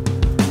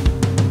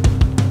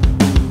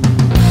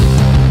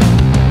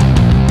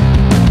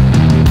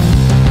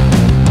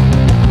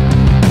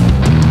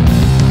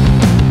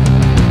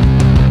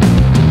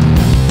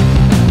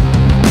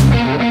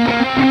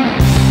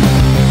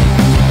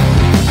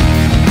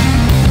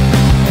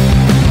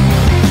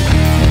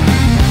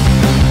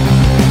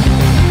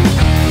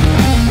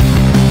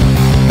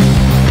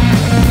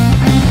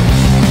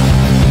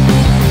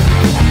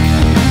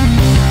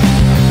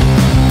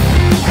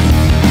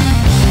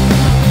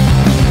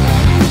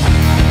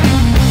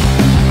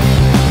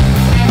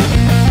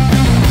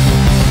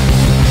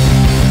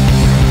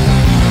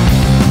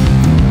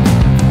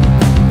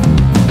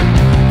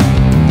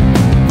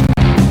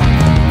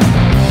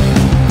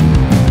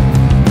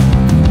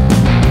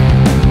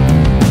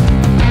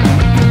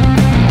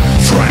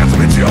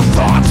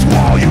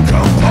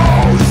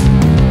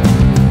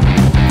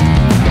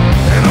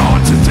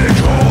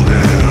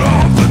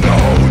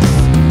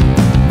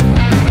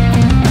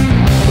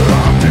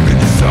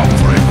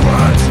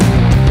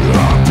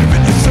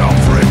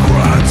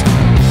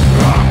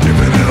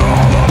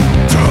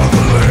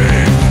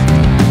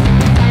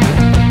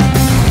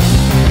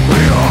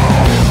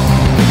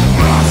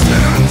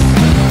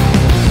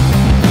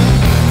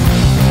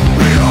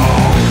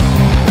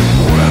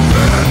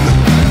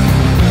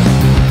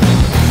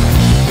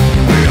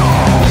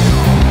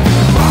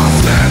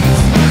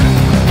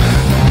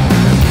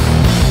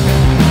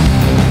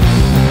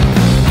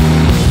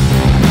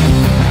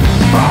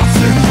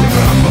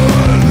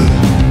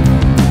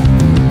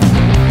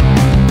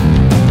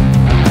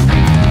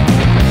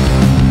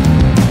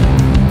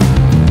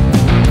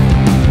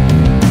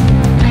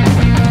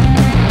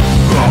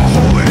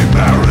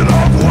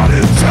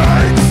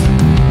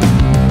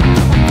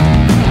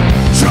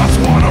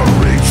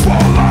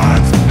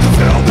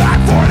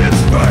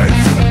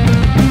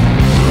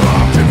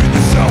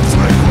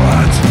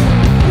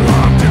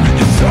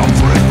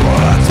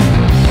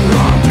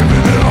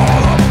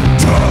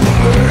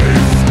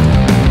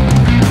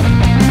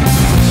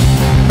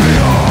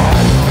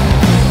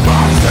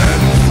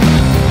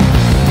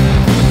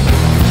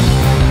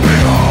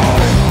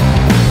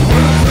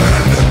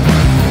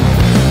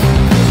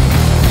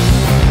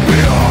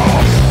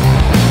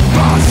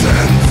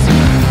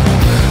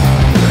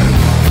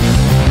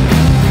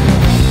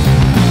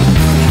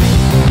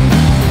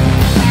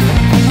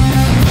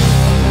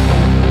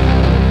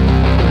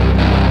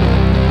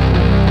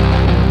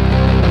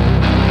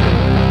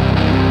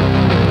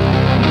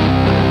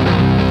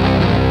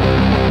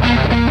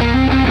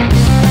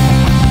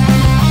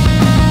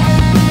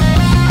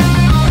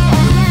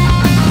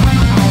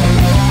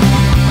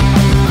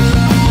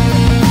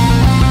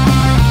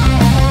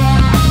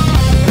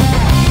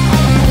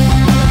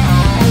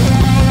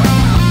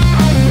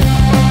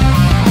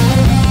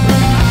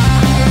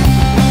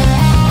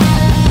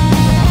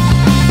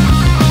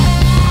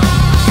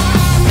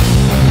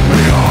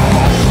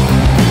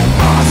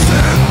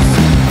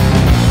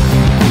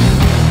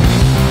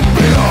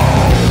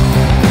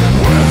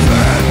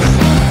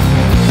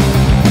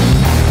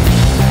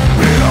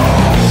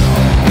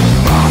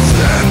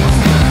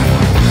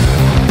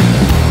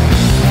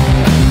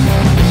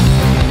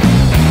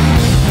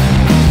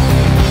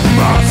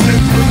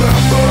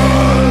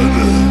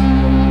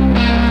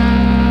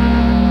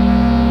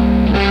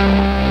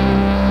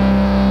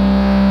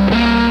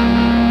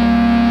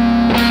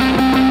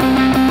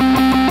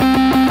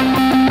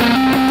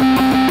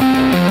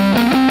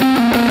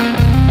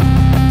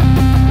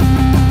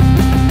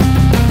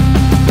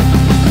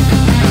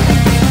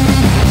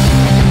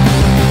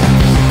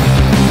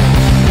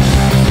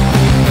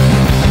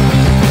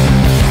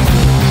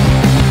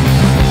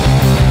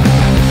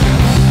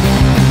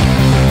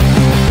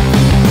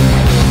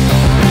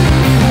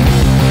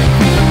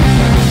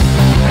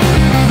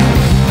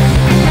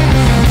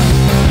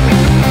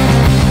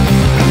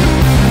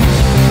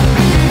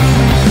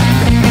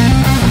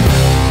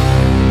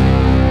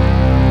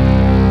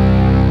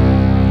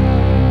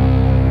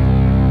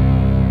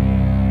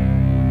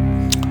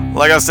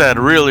 like I said,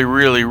 really,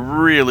 really,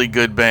 really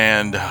good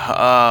band.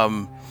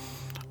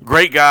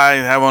 Great guy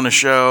to have on the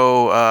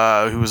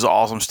show, who was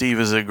awesome.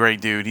 Steve is a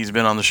great dude. He's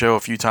been on the show a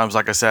few times,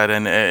 like I said,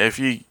 and if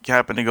you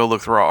happen to go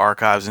look through our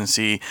archives and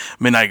see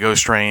Midnight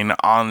Ghost Train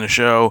on the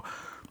show,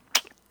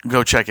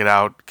 go check it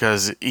out,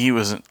 because he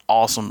was an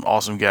awesome,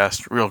 awesome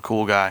guest. Real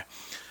cool guy.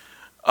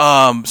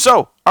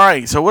 So, all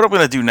right, so what I'm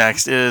going to do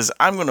next is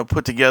I'm going to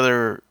put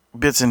together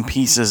bits and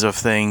pieces of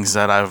things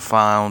that I've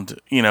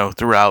found,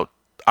 throughout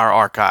our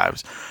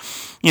archives.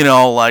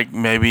 Like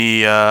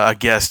maybe a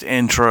guest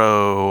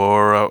intro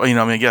or,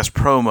 a guest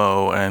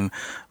promo, and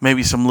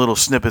maybe some little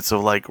snippets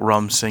of, like,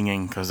 Rum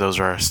singing, because those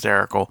are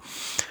hysterical.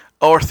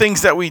 Or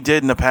things that we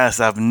did in the past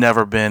that have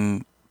never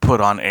been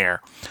put on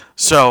air.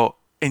 So,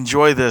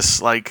 enjoy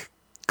this, like,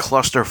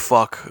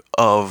 clusterfuck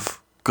of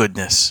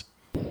goodness.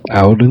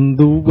 Out in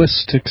the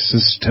West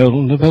Texas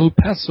town of El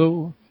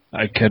Paso,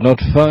 I cannot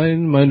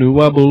find my new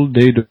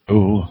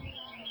Dado.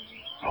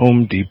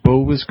 Home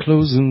Depot is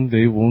closing,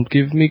 they won't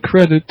give me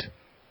credit.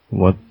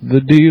 What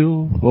the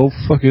deal? Oh,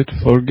 fuck it,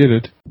 forget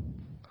it.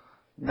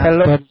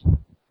 Hello?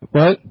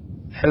 What?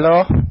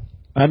 Hello?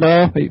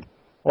 Hello?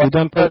 You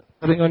done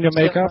putting on your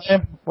makeup?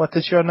 What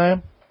is your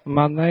name?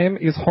 My name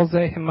is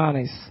Jose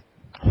Jimenez.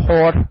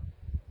 Whore.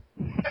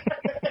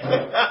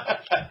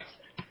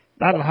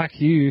 Not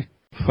like you.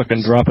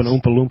 Fucking dropping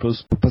Oompa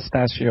Loompas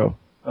pistachio.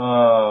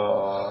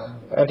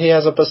 And he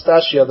has a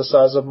pistachio the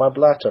size of my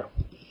bladder.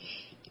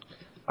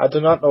 I do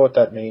not know what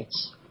that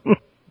means.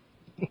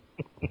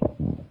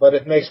 But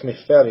it makes me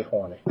very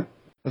horny.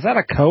 Is that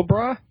a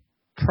cobra?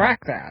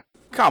 Track that.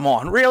 Come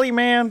on, really,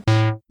 man?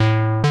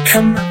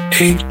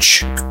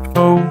 MHOG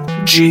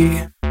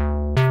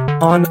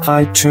on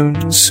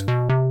iTunes.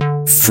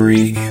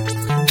 Free.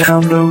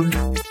 Download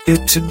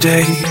it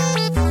today.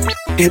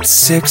 It's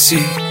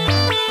sexy.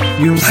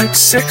 You like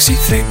sexy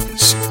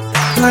things,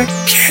 like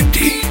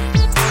candy.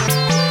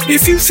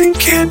 If you think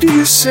candy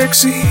is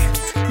sexy,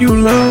 you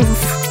love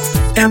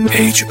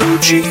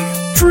MHOG.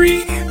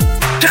 Free.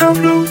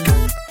 Download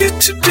it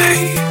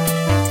today.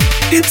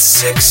 It's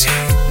sexy.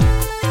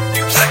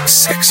 You like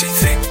sexy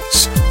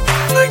things,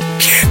 like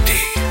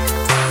candy.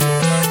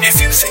 If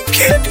you think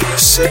candy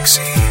is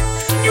sexy,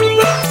 you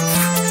love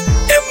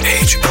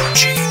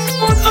MHOG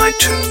on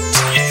iTunes.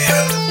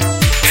 Yeah.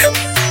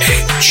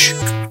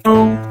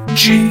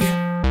 MHOG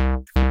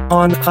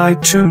on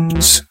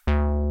iTunes.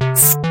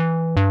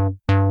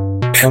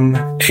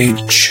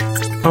 MHOG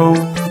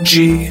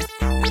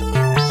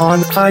on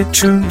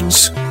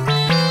iTunes.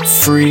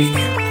 Free.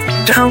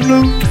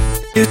 Download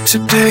it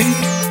today.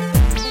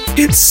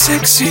 It's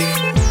sexy.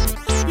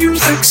 You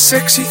like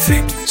sexy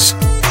things,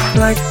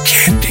 like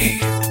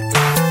candy.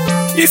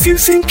 If you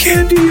think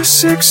candy is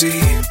sexy,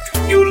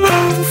 you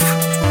love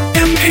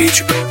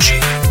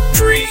MHOG.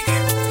 Free.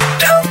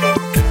 Download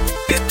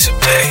it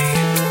today.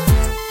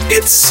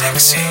 It's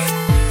sexy.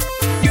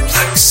 You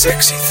like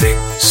sexy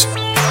things,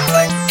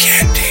 like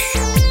candy.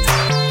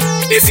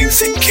 If you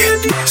think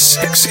candy is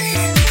sexy,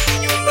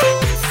 you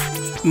love.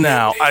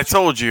 Now, I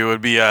told you it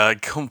would be a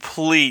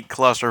complete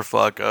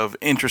clusterfuck of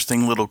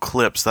interesting little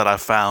clips that I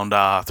found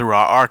through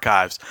our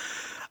archives.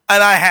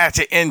 And I had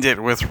to end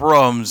it with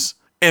Rum's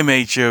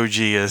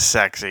MHOG is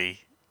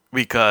sexy,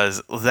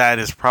 because that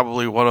is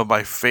probably one of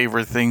my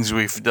favorite things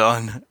we've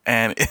done,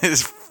 and it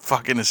is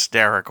fucking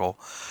hysterical.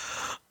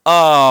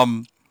 But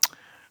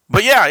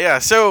yeah,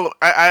 so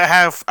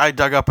I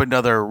dug up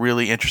another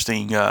really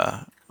interesting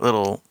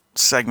little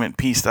segment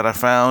piece that I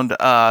found.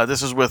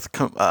 This is with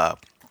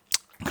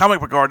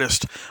comic book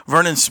artist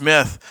Vernon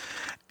Smith,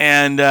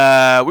 and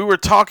we were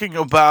talking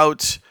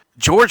about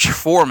George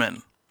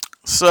Foreman.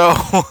 So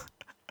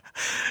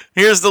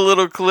here's the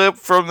little clip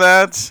from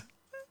that.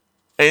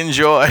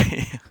 Enjoy.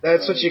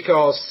 That's what you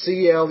call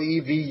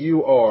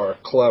CLEVUR,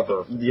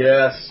 clever.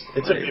 Yes.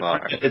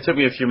 It took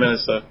me a few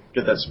minutes to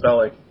get that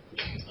spelling.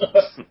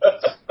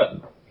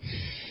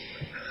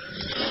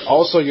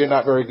 Also, you're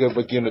not very good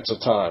with units of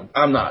time.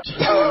 I'm not.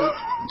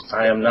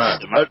 I am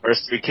not. My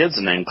first 3 kids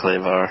are named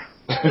Clavar.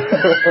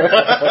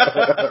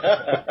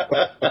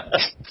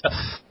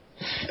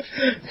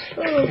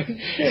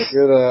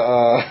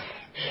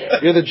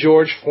 You're the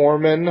George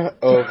Foreman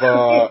of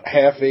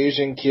half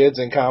Asian kids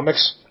in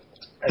comics.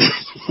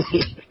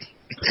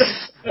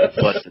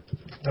 What?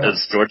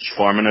 Is George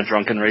Foreman a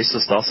drunken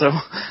racist also?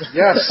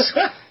 Yes.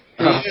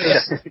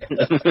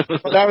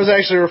 But that was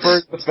actually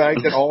referring to the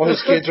fact that all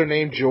his kids are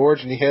named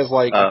George, and he has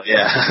like.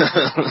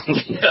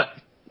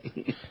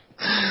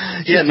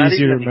 Yeah, not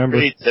even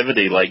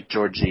creativity like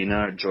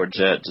Georgina or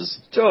Georgette,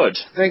 just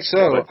George. I think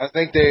so. I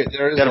think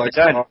there is like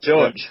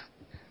George.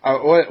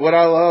 What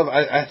I love,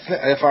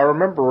 if I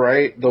remember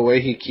right, the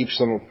way he keeps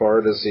them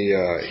apart is he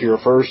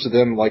refers to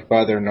them like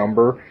by their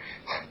number.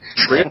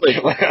 Really?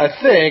 Like, I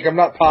think, I'm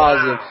not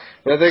positive,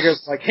 but I think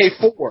it's like, hey,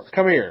 4,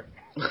 come here.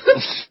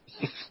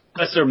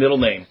 That's their middle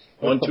name.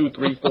 1, 2,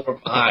 3, 4,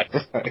 5.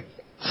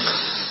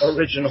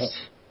 Original.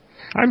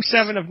 I'm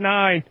 7 of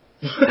 9.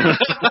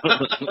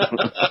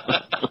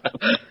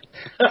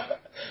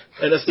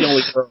 And that's the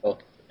only girl.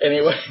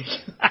 Anyway.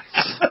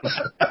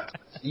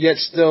 yet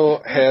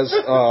still has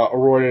a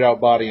roided out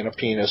body and a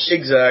penis.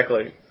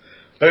 Exactly.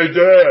 Hey,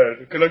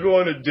 Dad, can I go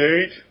on a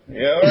date?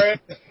 Yeah, all right.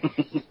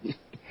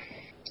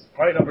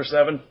 All right, number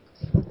 7.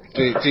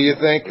 Do you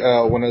think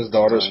when his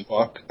daughters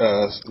fuck,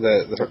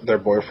 that their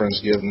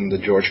boyfriends give them the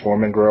George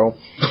Foreman grill?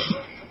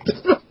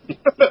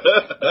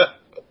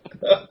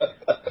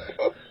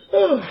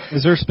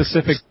 Is there a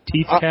specific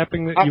teeth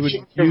capping that you would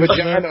use?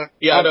 Vagina.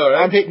 Yeah, I know,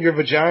 right? I'm hitting your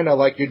vagina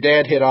like your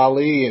dad hit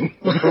Ali in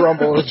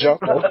Rumble in the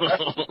Jungle.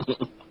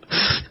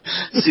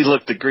 See,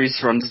 look, the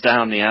grease runs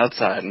down the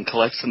outside and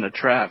collects in the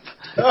trap.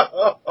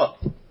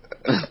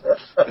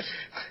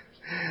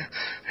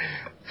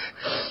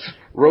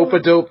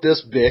 Rope-a-dope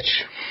this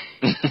bitch.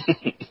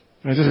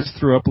 I just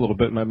threw up a little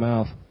bit in my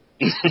mouth.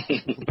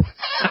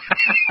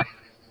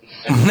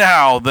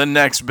 Now, the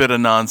next bit of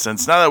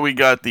nonsense. Now that we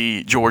got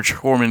the George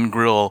Foreman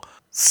grill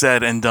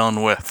said and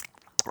done with.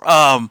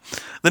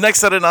 The next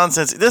set of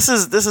nonsense. This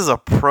is a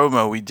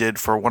promo we did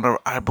for one of,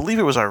 I believe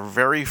it was our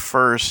very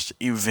first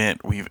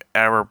event we've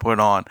ever put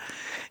on.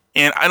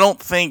 And I don't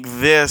think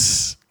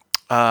this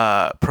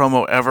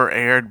promo ever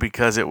aired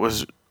because it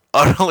was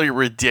utterly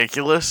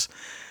ridiculous.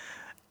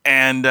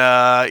 And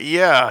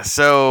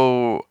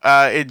so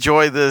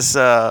enjoy this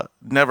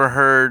never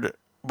heard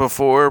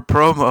before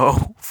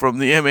promo from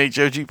the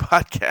MHOG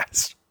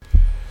podcast.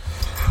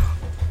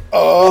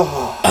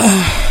 Oh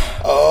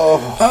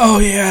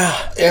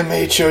yeah.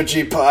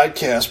 MHOG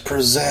podcast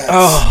presents.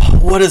 Oh,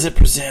 what does it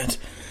present?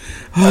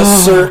 A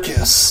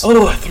circus.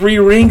 Oh, a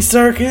 3-ring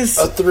circus?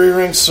 A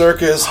 3-ring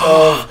circus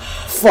of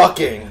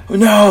fucking.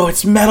 No,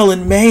 it's metal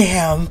and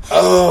mayhem.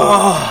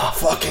 Oh,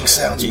 fucking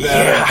sounds better.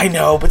 Yeah, I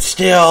know, but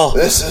still.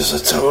 This is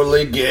a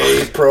totally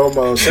gay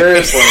promo.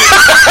 Seriously.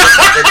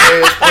 The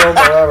gayest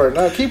promo ever.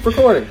 No, keep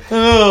recording.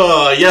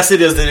 Oh, yes,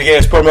 it is the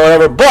gayest promo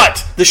ever,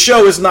 but the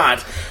show is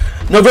not.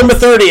 November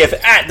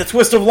 30th, at the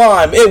Twist of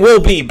Lime, it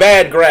will be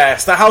Bad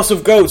Grass, the House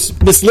of Goats,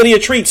 Miss Lydia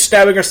Treat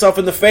stabbing herself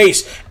in the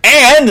face,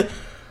 and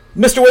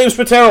Mr. William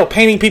Spataro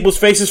painting people's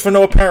faces for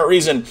no apparent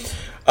reason.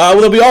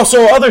 There'll be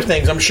also other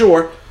things, I'm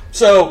sure.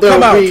 So,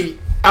 come out. There'll be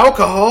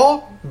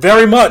alcohol?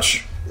 Very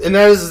much. And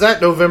is that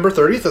November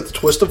 30th at the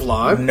Twist of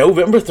Lime?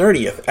 November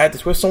 30th at the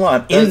Twist of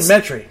Lime in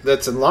Metairie.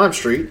 That's in Lime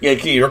Street. Yeah,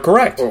 you're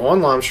correct. Or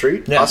on Lime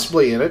Street, yes.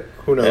 Possibly in it.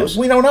 Who knows?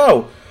 We don't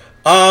know.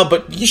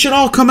 But you should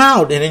all come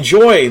out and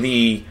enjoy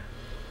the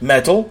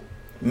metal,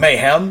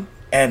 mayhem,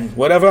 and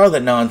whatever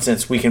other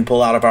nonsense we can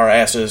pull out of our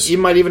asses. You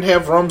might even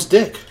have Rum's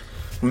dick.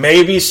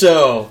 Maybe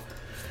so.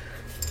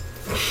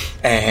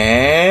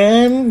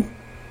 And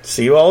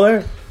see you all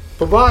there.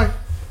 Bye-bye.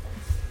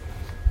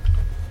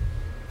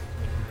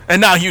 And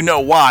now you know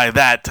why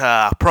that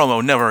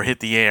promo never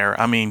hit the air.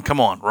 I mean, come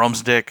on,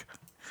 Rum's dick.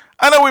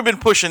 I know we've been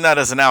pushing that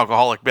as an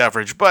alcoholic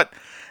beverage, but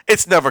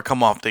it's never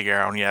come off the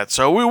ground yet.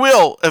 So we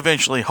will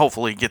eventually,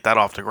 hopefully, get that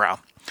off the ground.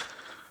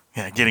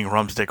 Yeah, getting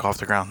Rum's dick off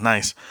the ground.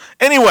 Nice.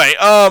 Anyway,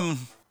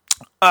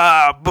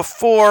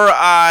 before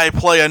I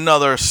play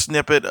another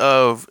snippet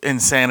of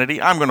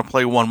insanity, I'm going to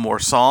play one more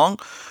song.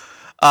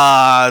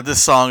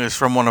 This song is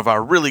from one of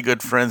our really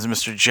good friends,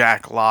 Mr.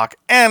 Jack Locke.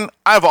 And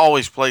I've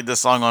always played this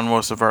song on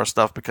most of our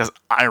stuff because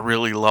I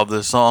really love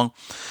this song.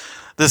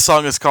 This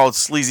song is called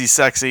Sleazy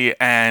Sexy,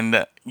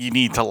 and you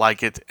need to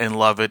like it and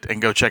love it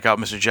and go check out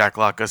Mr. Jack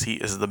Locke because he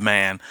is the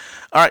man.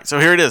 All right, so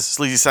here it is,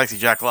 Sleazy Sexy,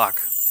 Jack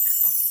Locke.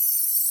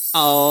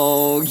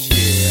 Oh,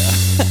 yeah.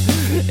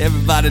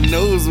 Everybody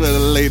knows where the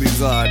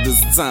ladies are this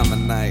time of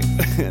night.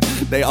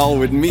 They all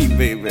with me,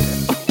 baby.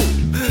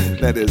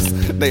 That is,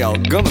 they all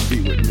gonna be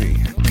with me.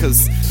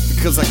 Because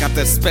I got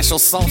that special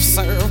soft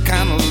serve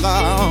kind of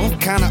love.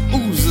 Kind of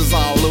oozes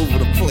all over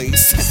the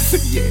place.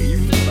 Yeah, you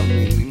know what I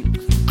mean.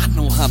 I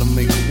know how to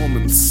make a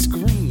woman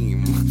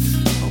scream.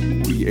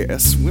 Oh,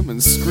 yes,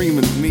 women scream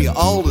at me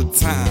all the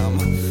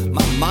time.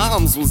 My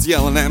moms was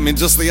yelling at me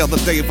just the other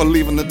day for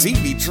leaving the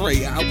TV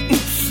tray out.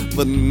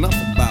 But enough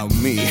about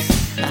me.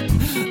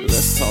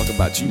 Let's talk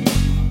about you.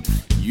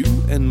 You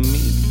and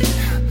me.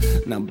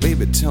 Now,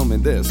 baby, tell me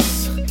this.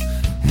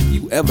 Have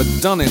you ever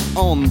done it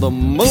on the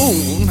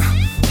moon?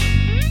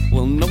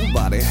 Well,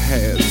 nobody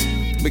has.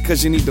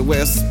 Because you need to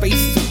wear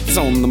spacesuits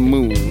on the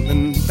moon.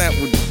 And that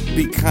would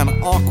be kind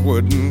of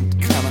awkward. And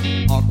kind of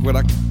awkward.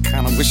 I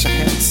kind of wish I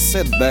hadn't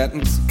said that.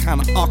 It's kind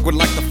of awkward,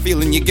 like the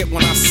feeling you get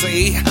when I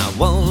say I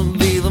wanna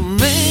be the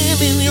man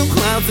in your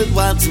closet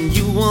watching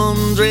you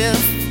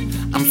undress.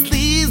 I'm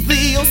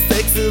sleazy or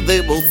sexy,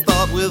 they both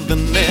start with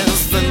an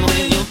S. And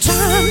when you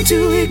turn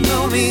to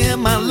ignore me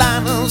in my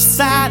line of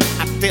sight,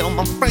 I tell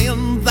my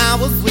friends I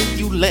was with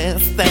you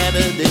last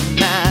Saturday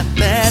night.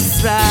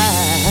 That's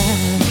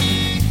right.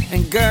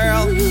 And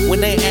girl, when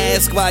they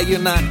ask why you're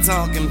not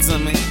talking to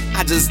me,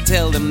 I just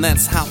tell them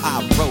that's how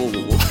I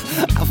roll.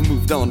 I've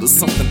moved on to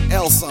something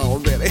else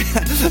already.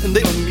 And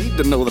they don't need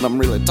to know that I'm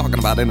really talking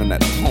about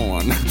internet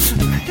porn. I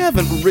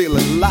haven't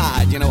really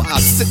lied, you know. I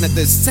was sitting at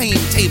this same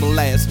table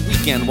last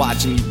weekend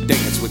watching you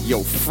dance with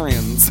your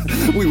friends.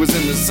 We was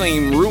in the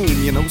same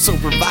room, you know, so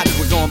provided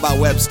we're going by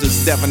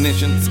Webster's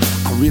definitions,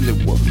 I really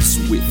was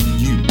with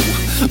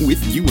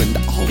you and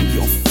all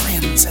your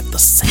friends at the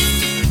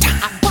same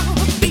time. I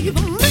wanna be be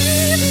the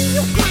man in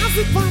your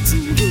closet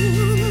watching you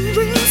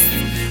undress.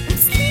 I'm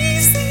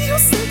sleazy, you're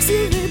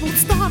sexy, they won't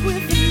start with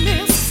a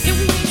mess. And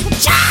when you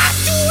try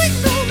to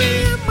ignore me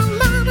and my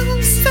line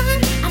of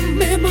sight, I'm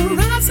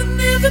memorizing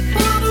every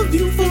part of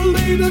you for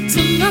later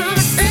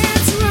tonight.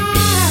 That's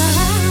right.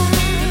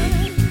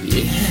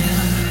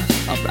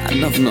 Yeah. Alright,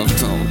 enough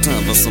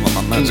time for some of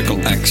my magical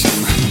action.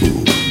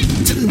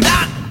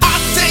 Tonight I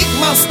take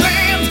my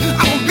stand.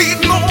 I'll be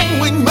the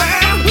knowing man.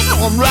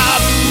 I'm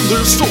riding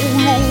the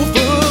solo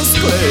first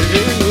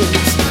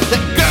class.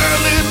 That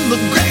girl in the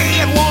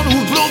grand one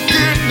who's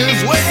looking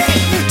this way.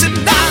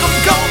 Tonight I'm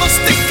gonna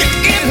stick it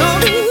in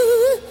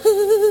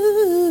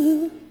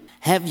her.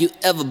 Have you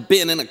ever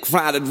been in a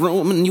crowded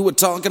room and you were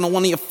talking to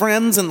one of your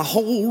friends and the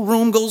whole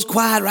room goes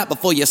quiet right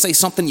before you say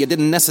something you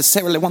didn't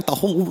necessarily want the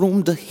whole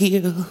room to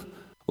hear?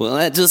 Well,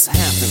 that just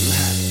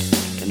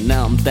happened, and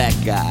now I'm that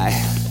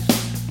guy.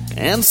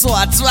 And so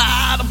I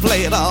try to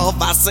play it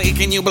off. I say,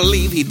 can you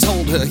believe he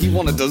told her he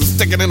wanted to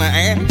stick it in her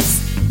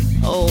ass?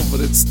 Oh, but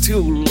it's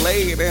too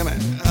late, ain't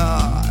it?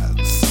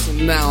 So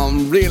now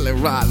I'm really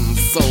riding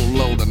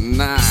solo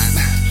tonight.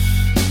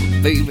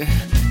 Baby,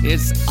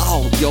 it's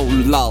all your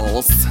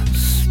loss.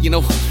 You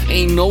know,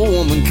 ain't no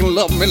woman can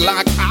love me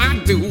like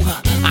I do.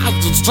 I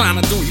was just trying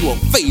to do you a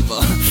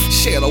favor,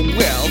 share the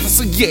wealth.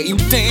 So yeah, you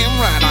damn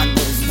right I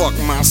go fuck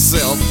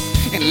myself.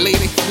 And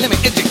lady, let me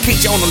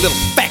educate you on a little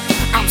fact.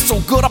 I'm so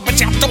good, I bet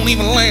you don't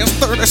even last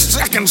 30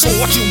 seconds. So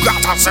what you got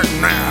to say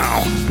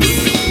now?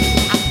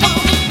 I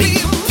wanna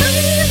be a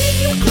man in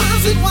your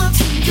closet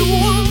watching you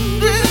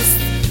undress.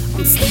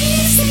 I'm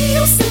sleazy,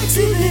 you're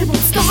sexy, they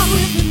won't start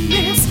with a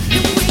mess.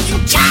 And when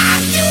you try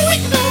to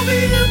ignore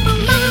me in my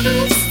line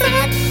of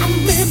sight,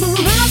 I'm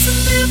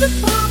memorizing every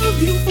part of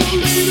you for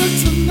later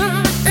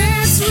tonight.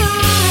 That's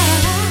right.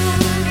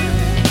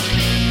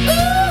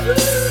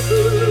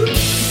 Ooh.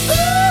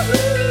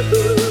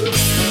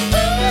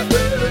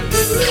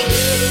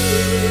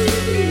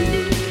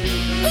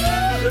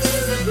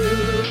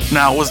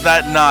 Now, was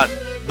that not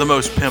the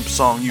most pimp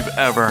song you've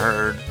ever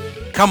heard?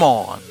 Come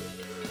on.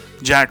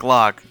 Jack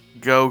Locke,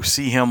 go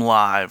see him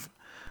live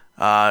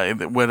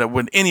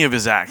with any of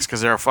his acts, because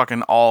they're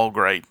fucking all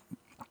great.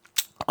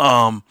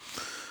 That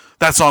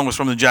song was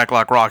from the Jack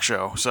Locke Rock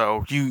Show,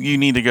 so you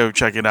need to go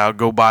check it out.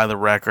 Go buy the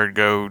record,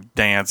 go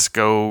dance,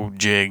 go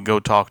jig, go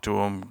talk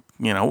to him,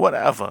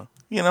 whatever.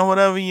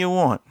 Whatever you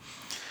want.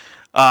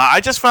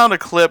 I just found a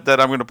clip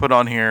that I'm going to put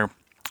on here.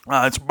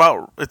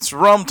 It's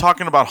Rum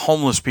talking about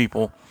homeless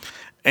people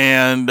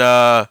and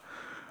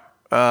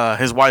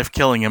his wife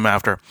killing him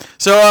after.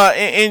 So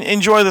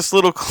enjoy this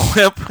little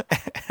clip,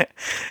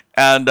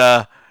 and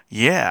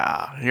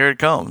yeah, here it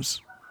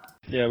comes.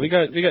 Yeah, we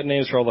got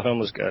names for all the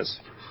homeless guys.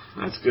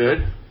 That's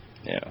good.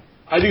 Yeah,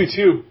 I do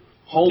too.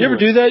 Homeless. You ever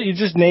do that? You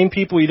just name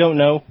people you don't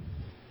know?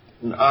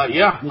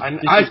 Yeah,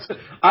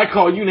 I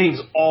call you names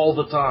all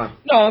the time.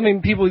 No, I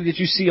mean people that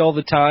you see all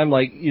the time.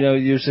 Like,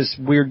 there's this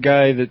weird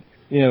guy that,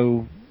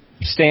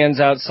 stands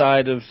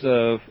outside of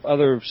the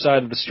other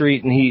side of the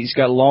street, and he's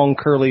got long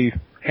curly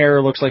hair,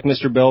 looks like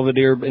Mr.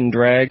 Belvedere in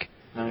drag.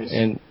 Nice.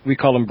 And we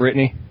call him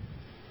Brittany.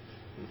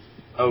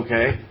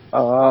 Okay.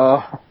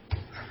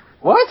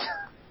 What?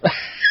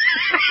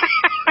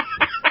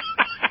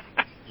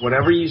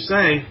 Whatever you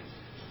say.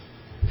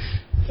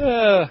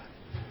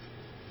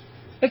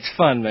 It's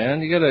fun,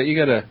 man. You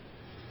gotta.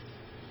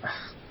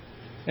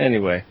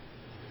 Anyway.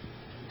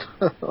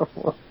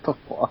 What the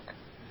fuck?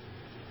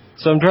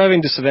 So I'm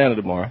driving to Savannah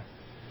tomorrow.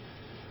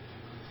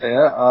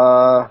 Yeah.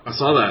 I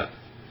saw that.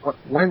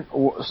 When?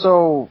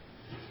 So.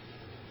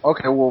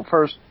 Okay. Well,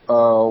 first,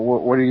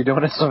 what are you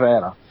doing in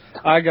Savannah?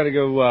 I gotta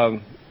go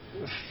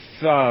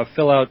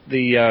fill out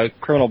the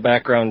criminal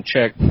background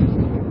check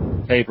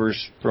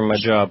papers for my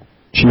job.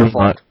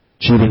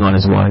 Cheating on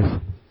his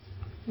wife.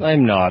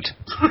 I'm not.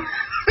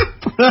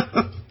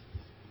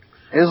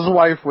 His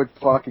wife would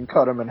fucking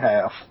cut him in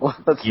half.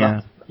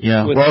 Yeah.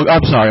 Well,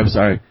 I'm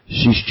sorry.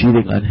 She's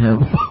cheating on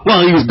him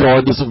while he was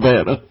going to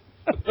Savannah.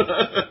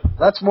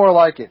 That's more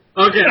like it.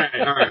 Okay,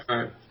 all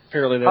right.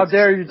 Apparently how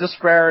dare you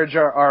disparage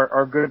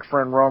our good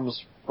friend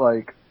Rum's,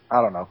 I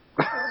don't know.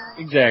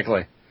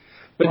 Exactly.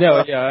 But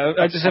no, yeah,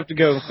 I just have to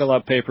go fill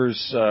out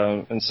papers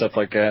and stuff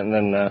like that, and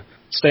then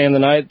stay in the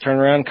night, turn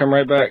around, come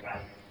right back.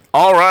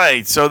 All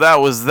right, so that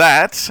was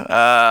that.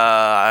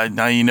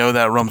 Now you know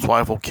that Rum's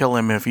wife will kill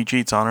him if he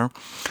cheats on her.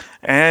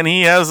 And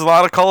he has a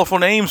lot of colorful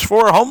names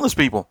for homeless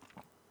people.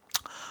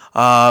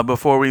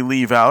 Before we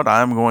leave out,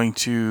 I'm going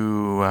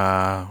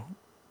to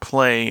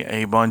play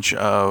a bunch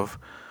of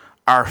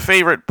our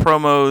favorite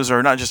promos,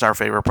 or not just our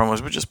favorite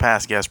promos, but just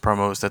past guest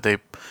promos that they,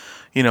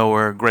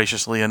 were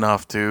graciously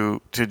enough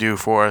to do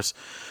for us.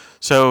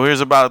 So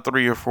here's about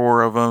 3 or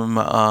 4 of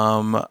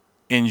them.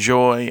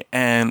 Enjoy,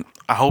 and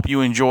I hope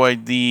you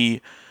enjoyed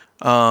the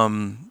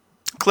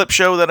clip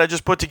show that I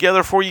just put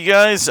together for you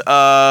guys.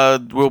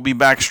 We'll be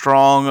back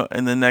strong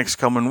in the next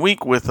coming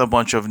week with a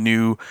bunch of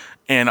new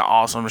and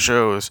awesome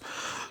shows.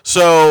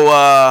 So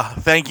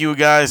thank you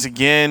guys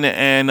again,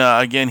 and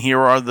again, here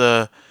are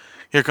the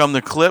Here come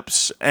the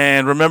clips,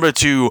 and remember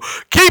to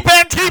keep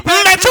it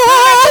metal!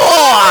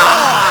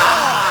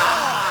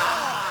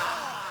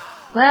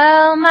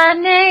 Well, my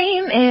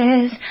name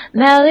is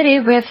Melody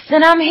Riffs,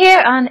 and I'm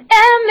here on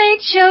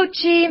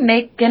MHOG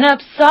making up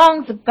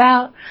songs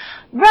about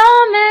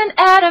Rum and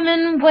Adam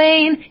and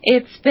Wayne.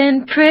 It's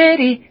been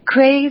pretty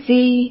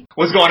crazy.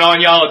 What's going on,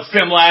 y'all? It's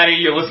Tim Laddie.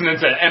 You're listening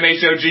to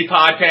MHOG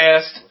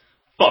Podcast.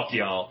 Fuck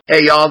y'all.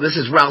 Hey, y'all, this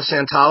is Ralph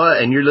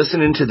Santala, and you're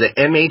listening to the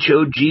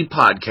MHOG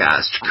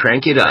Podcast.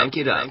 Crank it up.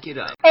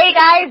 Hey,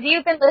 guys,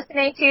 you've been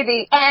listening to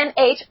the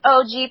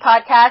NHOG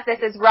Podcast.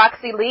 This is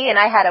Roxy Lee, and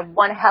I had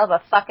one hell of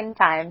a fucking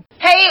time.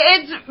 Hey,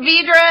 it's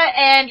Vidra,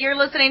 and you're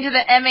listening to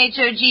the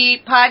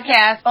MHOG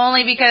Podcast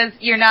only because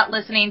you're not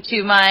listening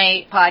to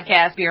my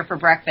podcast, Beer for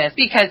Breakfast,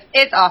 because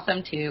it's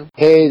awesome, too.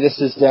 Hey, this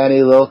is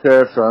Danny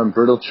Lilker from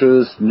Brutal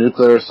Truth,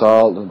 Nuclear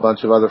Assault, and a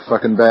bunch of other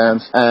fucking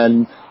bands,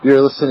 and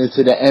you're listening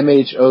to the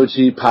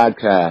MHOG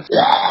Podcast.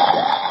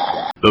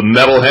 The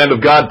Metal Hand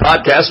of God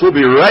Podcast will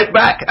be right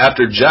back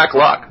after Jack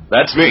Locke.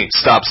 That's me.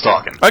 Stop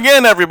stalking.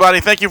 Again, everybody,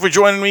 thank you for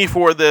joining me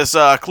for this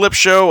clip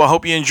show. I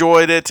hope you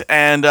enjoyed it,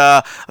 and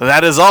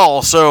that is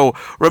all. So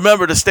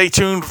remember to stay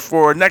tuned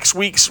for next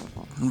week's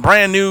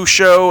brand new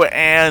show,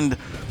 and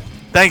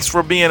thanks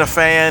for being a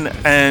fan,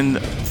 and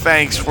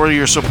thanks for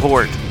your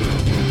support.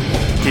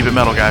 Keep it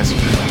metal, guys.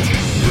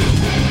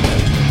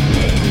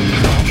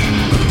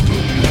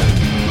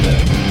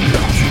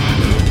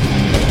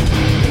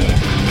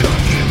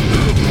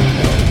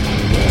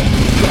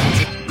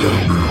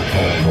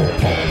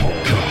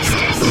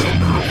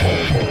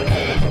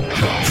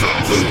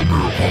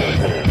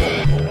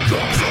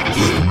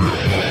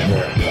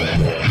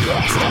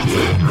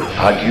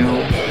 Adieu,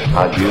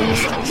 adieu,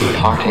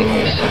 parting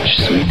is such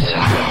sweet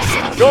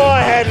sorrow. Go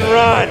ahead and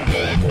run.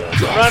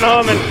 Run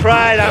home and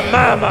cry to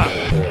mama.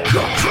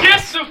 Get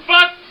the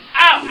fuck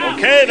out!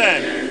 Okay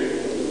then.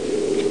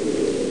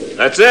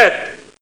 That's it.